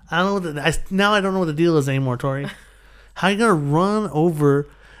don't know now I don't know what the deal is anymore, Tori. How are you gonna run over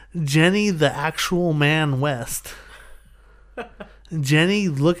Jenny the actual man West? Jenny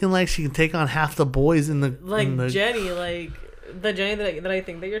looking like she can take on half the boys in the Jenny, like the Jenny that I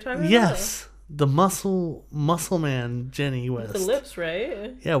think that you're talking about. Yes, The muscle man, Jenny West. The lips,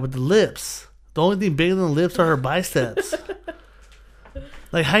 right? Yeah, with the lips. The only thing bigger than the lips are her biceps.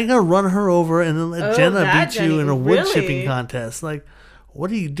 Like, how you gonna run her over and then let Jenna beat you in a wood chipping contest? Like, what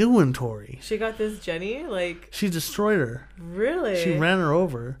are you doing, Tori? She got this Jenny, like... She destroyed her. Really? She ran her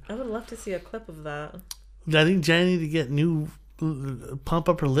over. I would love to see a clip of that. I think Jenny need to get pump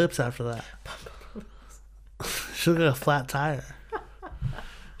up her lips after that. She looked like a flat tire.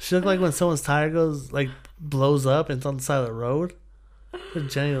 She looked like when someone's tire blows up and it's on the side of the road. What did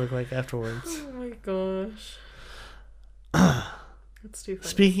Jenny look like afterwards? Oh my gosh. That's too funny.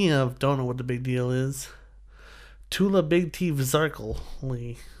 Speaking of, don't know what the big deal is. Tula Big T Vzarkle.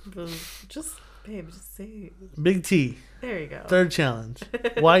 Just say it. Big T. There you go. Third challenge.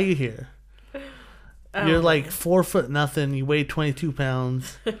 Why are you here? You're Oh. like 4 foot nothing. You weigh 22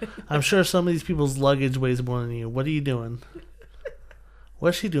 pounds. I'm sure some of these people's luggage weighs more than you. What are you doing?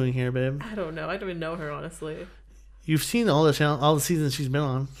 What's she doing here, babe? I don't know. I don't even know her, honestly. You've seen all the seasons she's been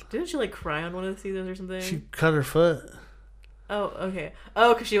on. Didn't she like cry on one of the seasons or something? She cut her foot. Oh, okay.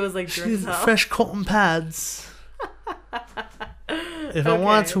 Oh, because she was like drunk She's as hell. fresh cotton pads. If I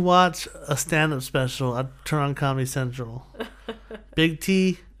want to watch a stand-up special, I'd turn on Comedy Central. Big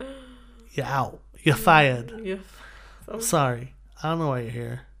T, you're out. You're fired. Yeah. Sorry. I don't know why you're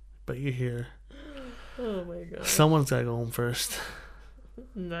here, but you're here. Oh my god. Someone's got to go home first.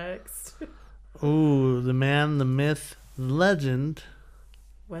 Next. Ooh, the man, the myth, the legend,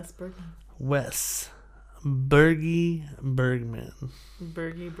 Wes Bergman. Wes Bergie Bergman.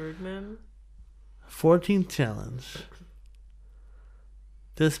 Bergie Bergman. 14th challenge.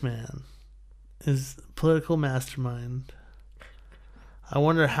 This man is a political mastermind. I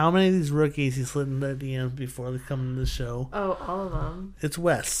wonder how many of these rookies he slid in the DMs before they come into the show. Oh, all of them. It's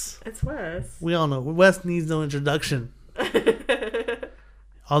Wes. It's Wes. We all know. Wes needs no introduction.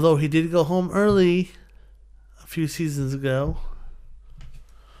 Although he did go home early a few seasons ago.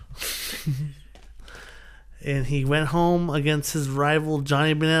 And he went home against his rival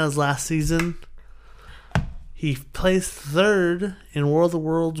Johnny Bananas last season. He placed third in World of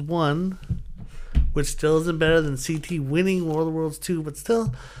Worlds 1, which still isn't better than CT winning World of Worlds 2, but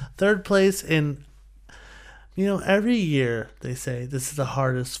still third place. And, every year they say this is the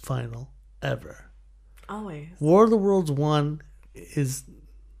hardest final ever. Always. World of Worlds 1 is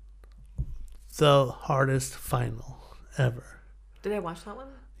the hardest final ever. Did I watch that one?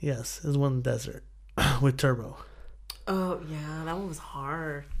 Yes, it was one in the desert with Turbo. Oh, yeah. That one was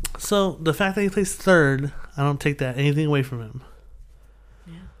hard. So the fact that he placed third, I don't take that anything away from him.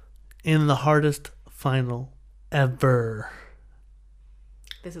 Yeah. In the hardest final ever.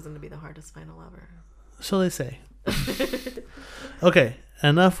 This is going to be the hardest final ever. So they say. Okay,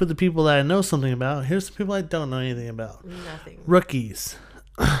 enough with the people that I know something about. Here's some people I don't know anything about. Nothing. Rookies.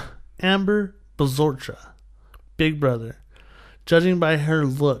 Amber Bazorcha. Big Brother. Judging by her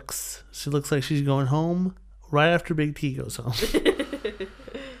looks, she looks like she's going home right after Big T goes home.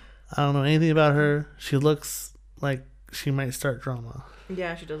 I don't know anything about her. She looks like she might start drama.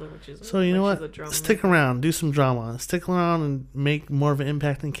 Yeah, she does look like she's So you know like what? she's a drama Stick around. Do some drama. Stick around and make more of an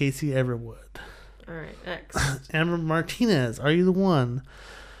impact than Casey ever would. All right, next. Amber Martinez, Are You the One?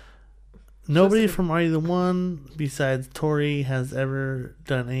 Nobody from Are You the One besides Tori has ever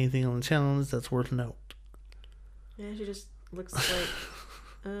done anything on the challenge that's worth note. Yeah, she just looks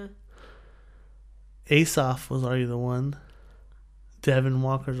like... Asoff was Are You the One? Devin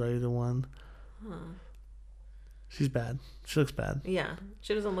Walker's Are You the One? Huh. She's bad. She looks bad. Yeah,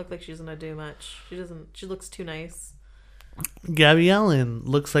 she doesn't look like she's gonna do much. She looks too nice. Gabby Allen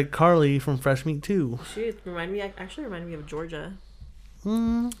looks like Carly from Fresh Meat 2. She actually reminded me of Georgia.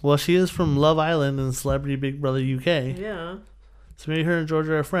 Well, she is from Love Island and Celebrity Big Brother UK. Yeah. So maybe her and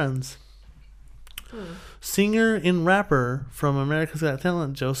Georgia are friends. Singer and rapper from America's Got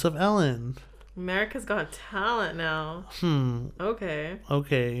Talent, Joseph Allen. America's Got Talent now. Okay.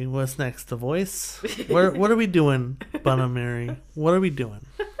 Okay, what's next? The Voice? What are we doing, Bunna Mary? What are we doing?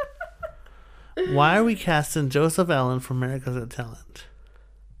 Why are we casting Joseph Allen from America's Got Talent?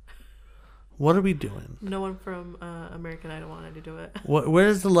 What are we doing? No one from American Idol wanted to do it.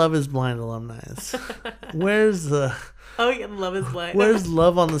 Where's the Love Is Blind alumni? Where's the... Oh, yeah, Love Is Blind. Where's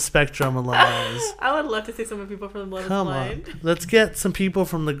Love on the Spectrum alumni? I would love to see some people from Love Come Is on. Blind. Let's get some people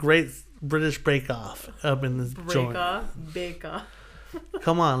from the Great British Break Off up in this joint. Bake Off.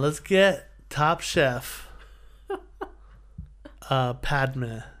 Come on, let's get Top Chef.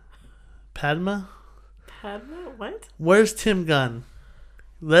 Padma? What? Where's Tim Gunn?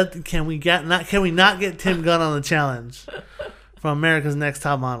 Can we not get Tim Gunn on the challenge? from America's Next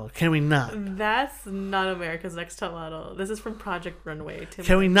Top Model. Can we not? That's not America's Next Top Model. This is from Project Runway.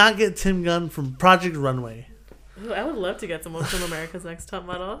 Can we not get Tim Gunn from Project Runway? Ooh, I would love to get someone from America's Next Top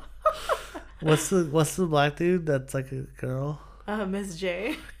Model. What's the black dude that's like a girl? Miss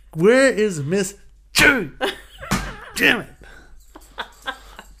J. Where is Miss J? Damn it.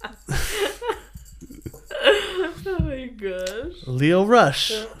 Oh my gosh. Leo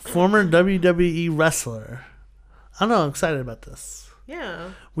Rush, former WWE wrestler. I don't know, I'm excited about this.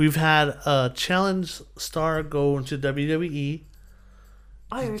 Yeah. We've had a challenge star go into WWE.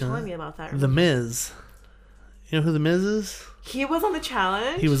 Oh, you were telling me about that. The Miz. You know who The Miz is? He was on the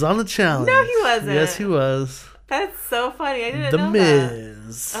challenge? He was on the challenge. No, he wasn't. Yes, he was. That's so funny. I didn't The know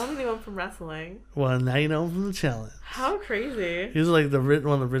Miz. that. I only knew him from wrestling. Well, now you know him from the challenge. How crazy. He was like one of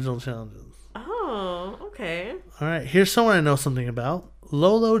the original challenges. Oh, okay. All right, here's someone I know something about.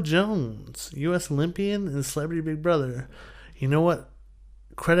 Lolo Jones, U.S. Olympian and Celebrity Big Brother. You know what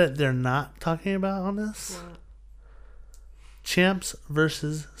credit they're not talking about on this? What? Champs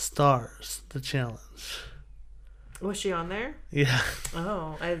versus Stars, the challenge. Was she on there? Yeah.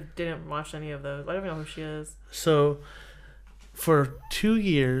 Oh, I didn't watch any of those. I don't even know who she is. So, for 2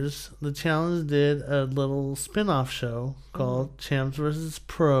 years, the challenge did a little spin-off show called Champs versus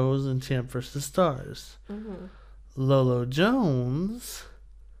Pros and Champ versus Stars. Mm-hmm. Lolo Jones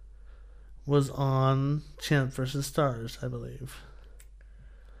was on Champ versus Stars, I believe.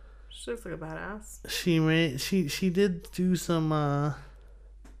 She looks like a badass. She did do some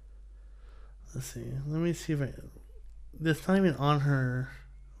let's see. Let me see if it's not even on her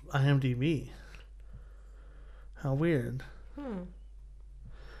IMDb. How weird.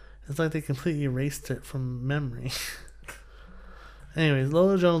 It's like they completely erased it from memory. Anyways,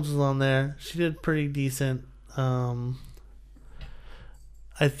 Lola Jones was on there. She did pretty decent. I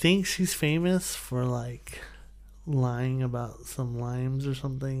think she's famous for like lying about some limes or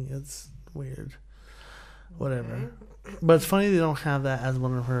something. It's weird. Whatever. Okay. But it's funny they don't have that as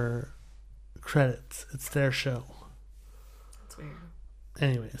one of her credits. It's their show. That's weird.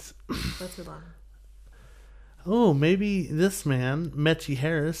 Anyways. Let's move on. Oh, maybe this man, Mechie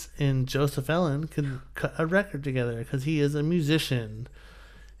Harris, and Joseph Ellen could cut a record together because he is a musician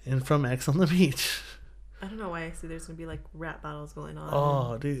and from X on the Beach. I don't know why I see there's going to be like rap battles going on.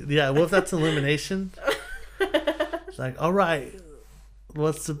 Oh, dude. Yeah, what if that's elimination? It's like, all right,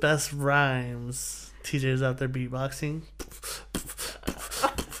 what's the best rhymes? TJ's out there beatboxing.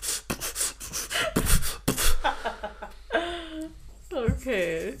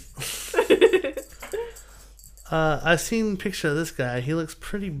 Okay. I've seen a picture of this guy. He looks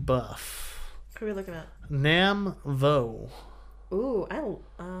pretty buff. Who are we looking at? Nam Vo. Ooh, I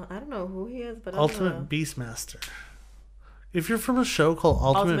don't know who he is, but Ultimate Beastmaster. If you're from a show called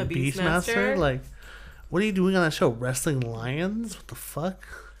Ultimate Beastmaster, like, what are you doing on that show? Wrestling lions? What the fuck?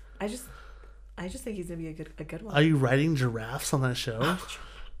 I just think he's gonna be a good one. Are you riding giraffes on that show?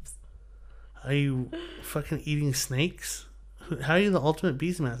 Are you fucking eating snakes? How are you the Ultimate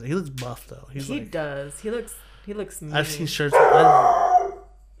Beastmaster? He looks buff though. He does. He looks mean. I've seen shirts.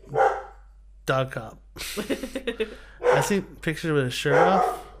 Dog cop. I've seen pictures with his shirt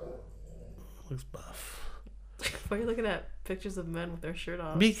off. Looks buff. Why are you looking at pictures of men with their shirt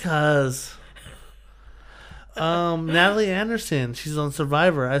off? Because Natalie Anderson, she's on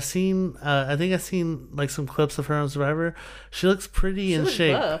Survivor. I think I've seen like some clips of her on Survivor. She looks pretty in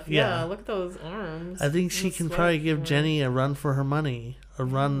shape. Buff. Yeah, look at those arms. I think she The can sweat. probably give Jenny a run for her money, or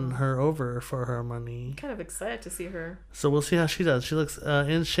run her over for her money. I'm kind of excited to see her. So we'll see how she does. She looks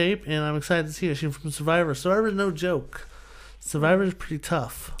in shape, and I'm excited to see her. She's from Survivor. Survivor's no joke. Survivor's pretty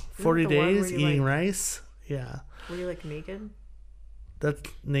tough. 40 the one where days you, eating like- rice. Yeah, Were you like naked? that's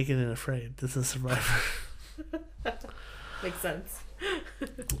Naked and Afraid. This is Survivor. Makes sense.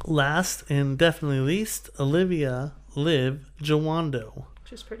 Last and definitely least, Olivia Liv Jawando.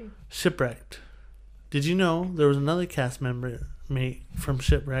 She's pretty. Shipwrecked. Did you know there was another cast member mate from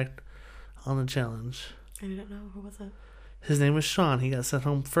Shipwrecked on the challenge? I didn't know. Who was it? His name was Sean. He got sent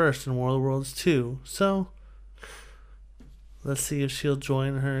home first in War of the Worlds 2. So, let's see if she'll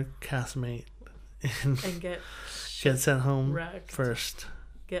join her castmate and get sent home wrecked. first.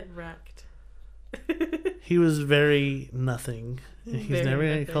 Get wrecked. He was very nothing. He's Very never going to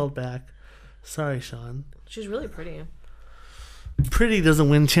nothing. get called back. Sorry, Sean. She's really pretty. Pretty doesn't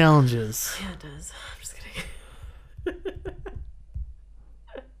win challenges. Yeah, it does. I'm just kidding.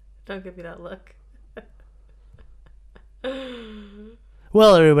 Don't give me that look.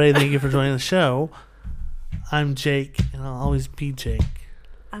 Well, everybody, thank you for joining the show. I'm Jake, and I'll always be Jake.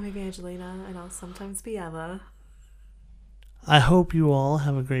 I'm Evangelina, and I'll sometimes be Emma. I hope you all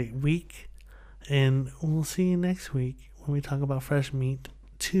have a great week, and we'll see you next week when we talk about Fresh Meat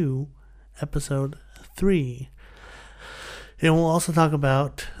 2, Episode 3. And we'll also talk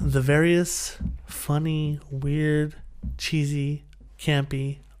about the various funny, weird, cheesy,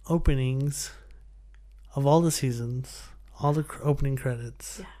 campy openings of all the seasons, all the opening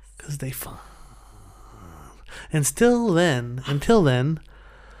credits. Yes. Because they fun. And until then,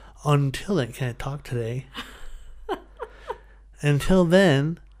 can I talk today? Until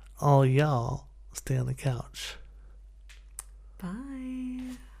then, all y'all stay on the couch.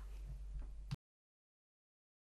 Bye.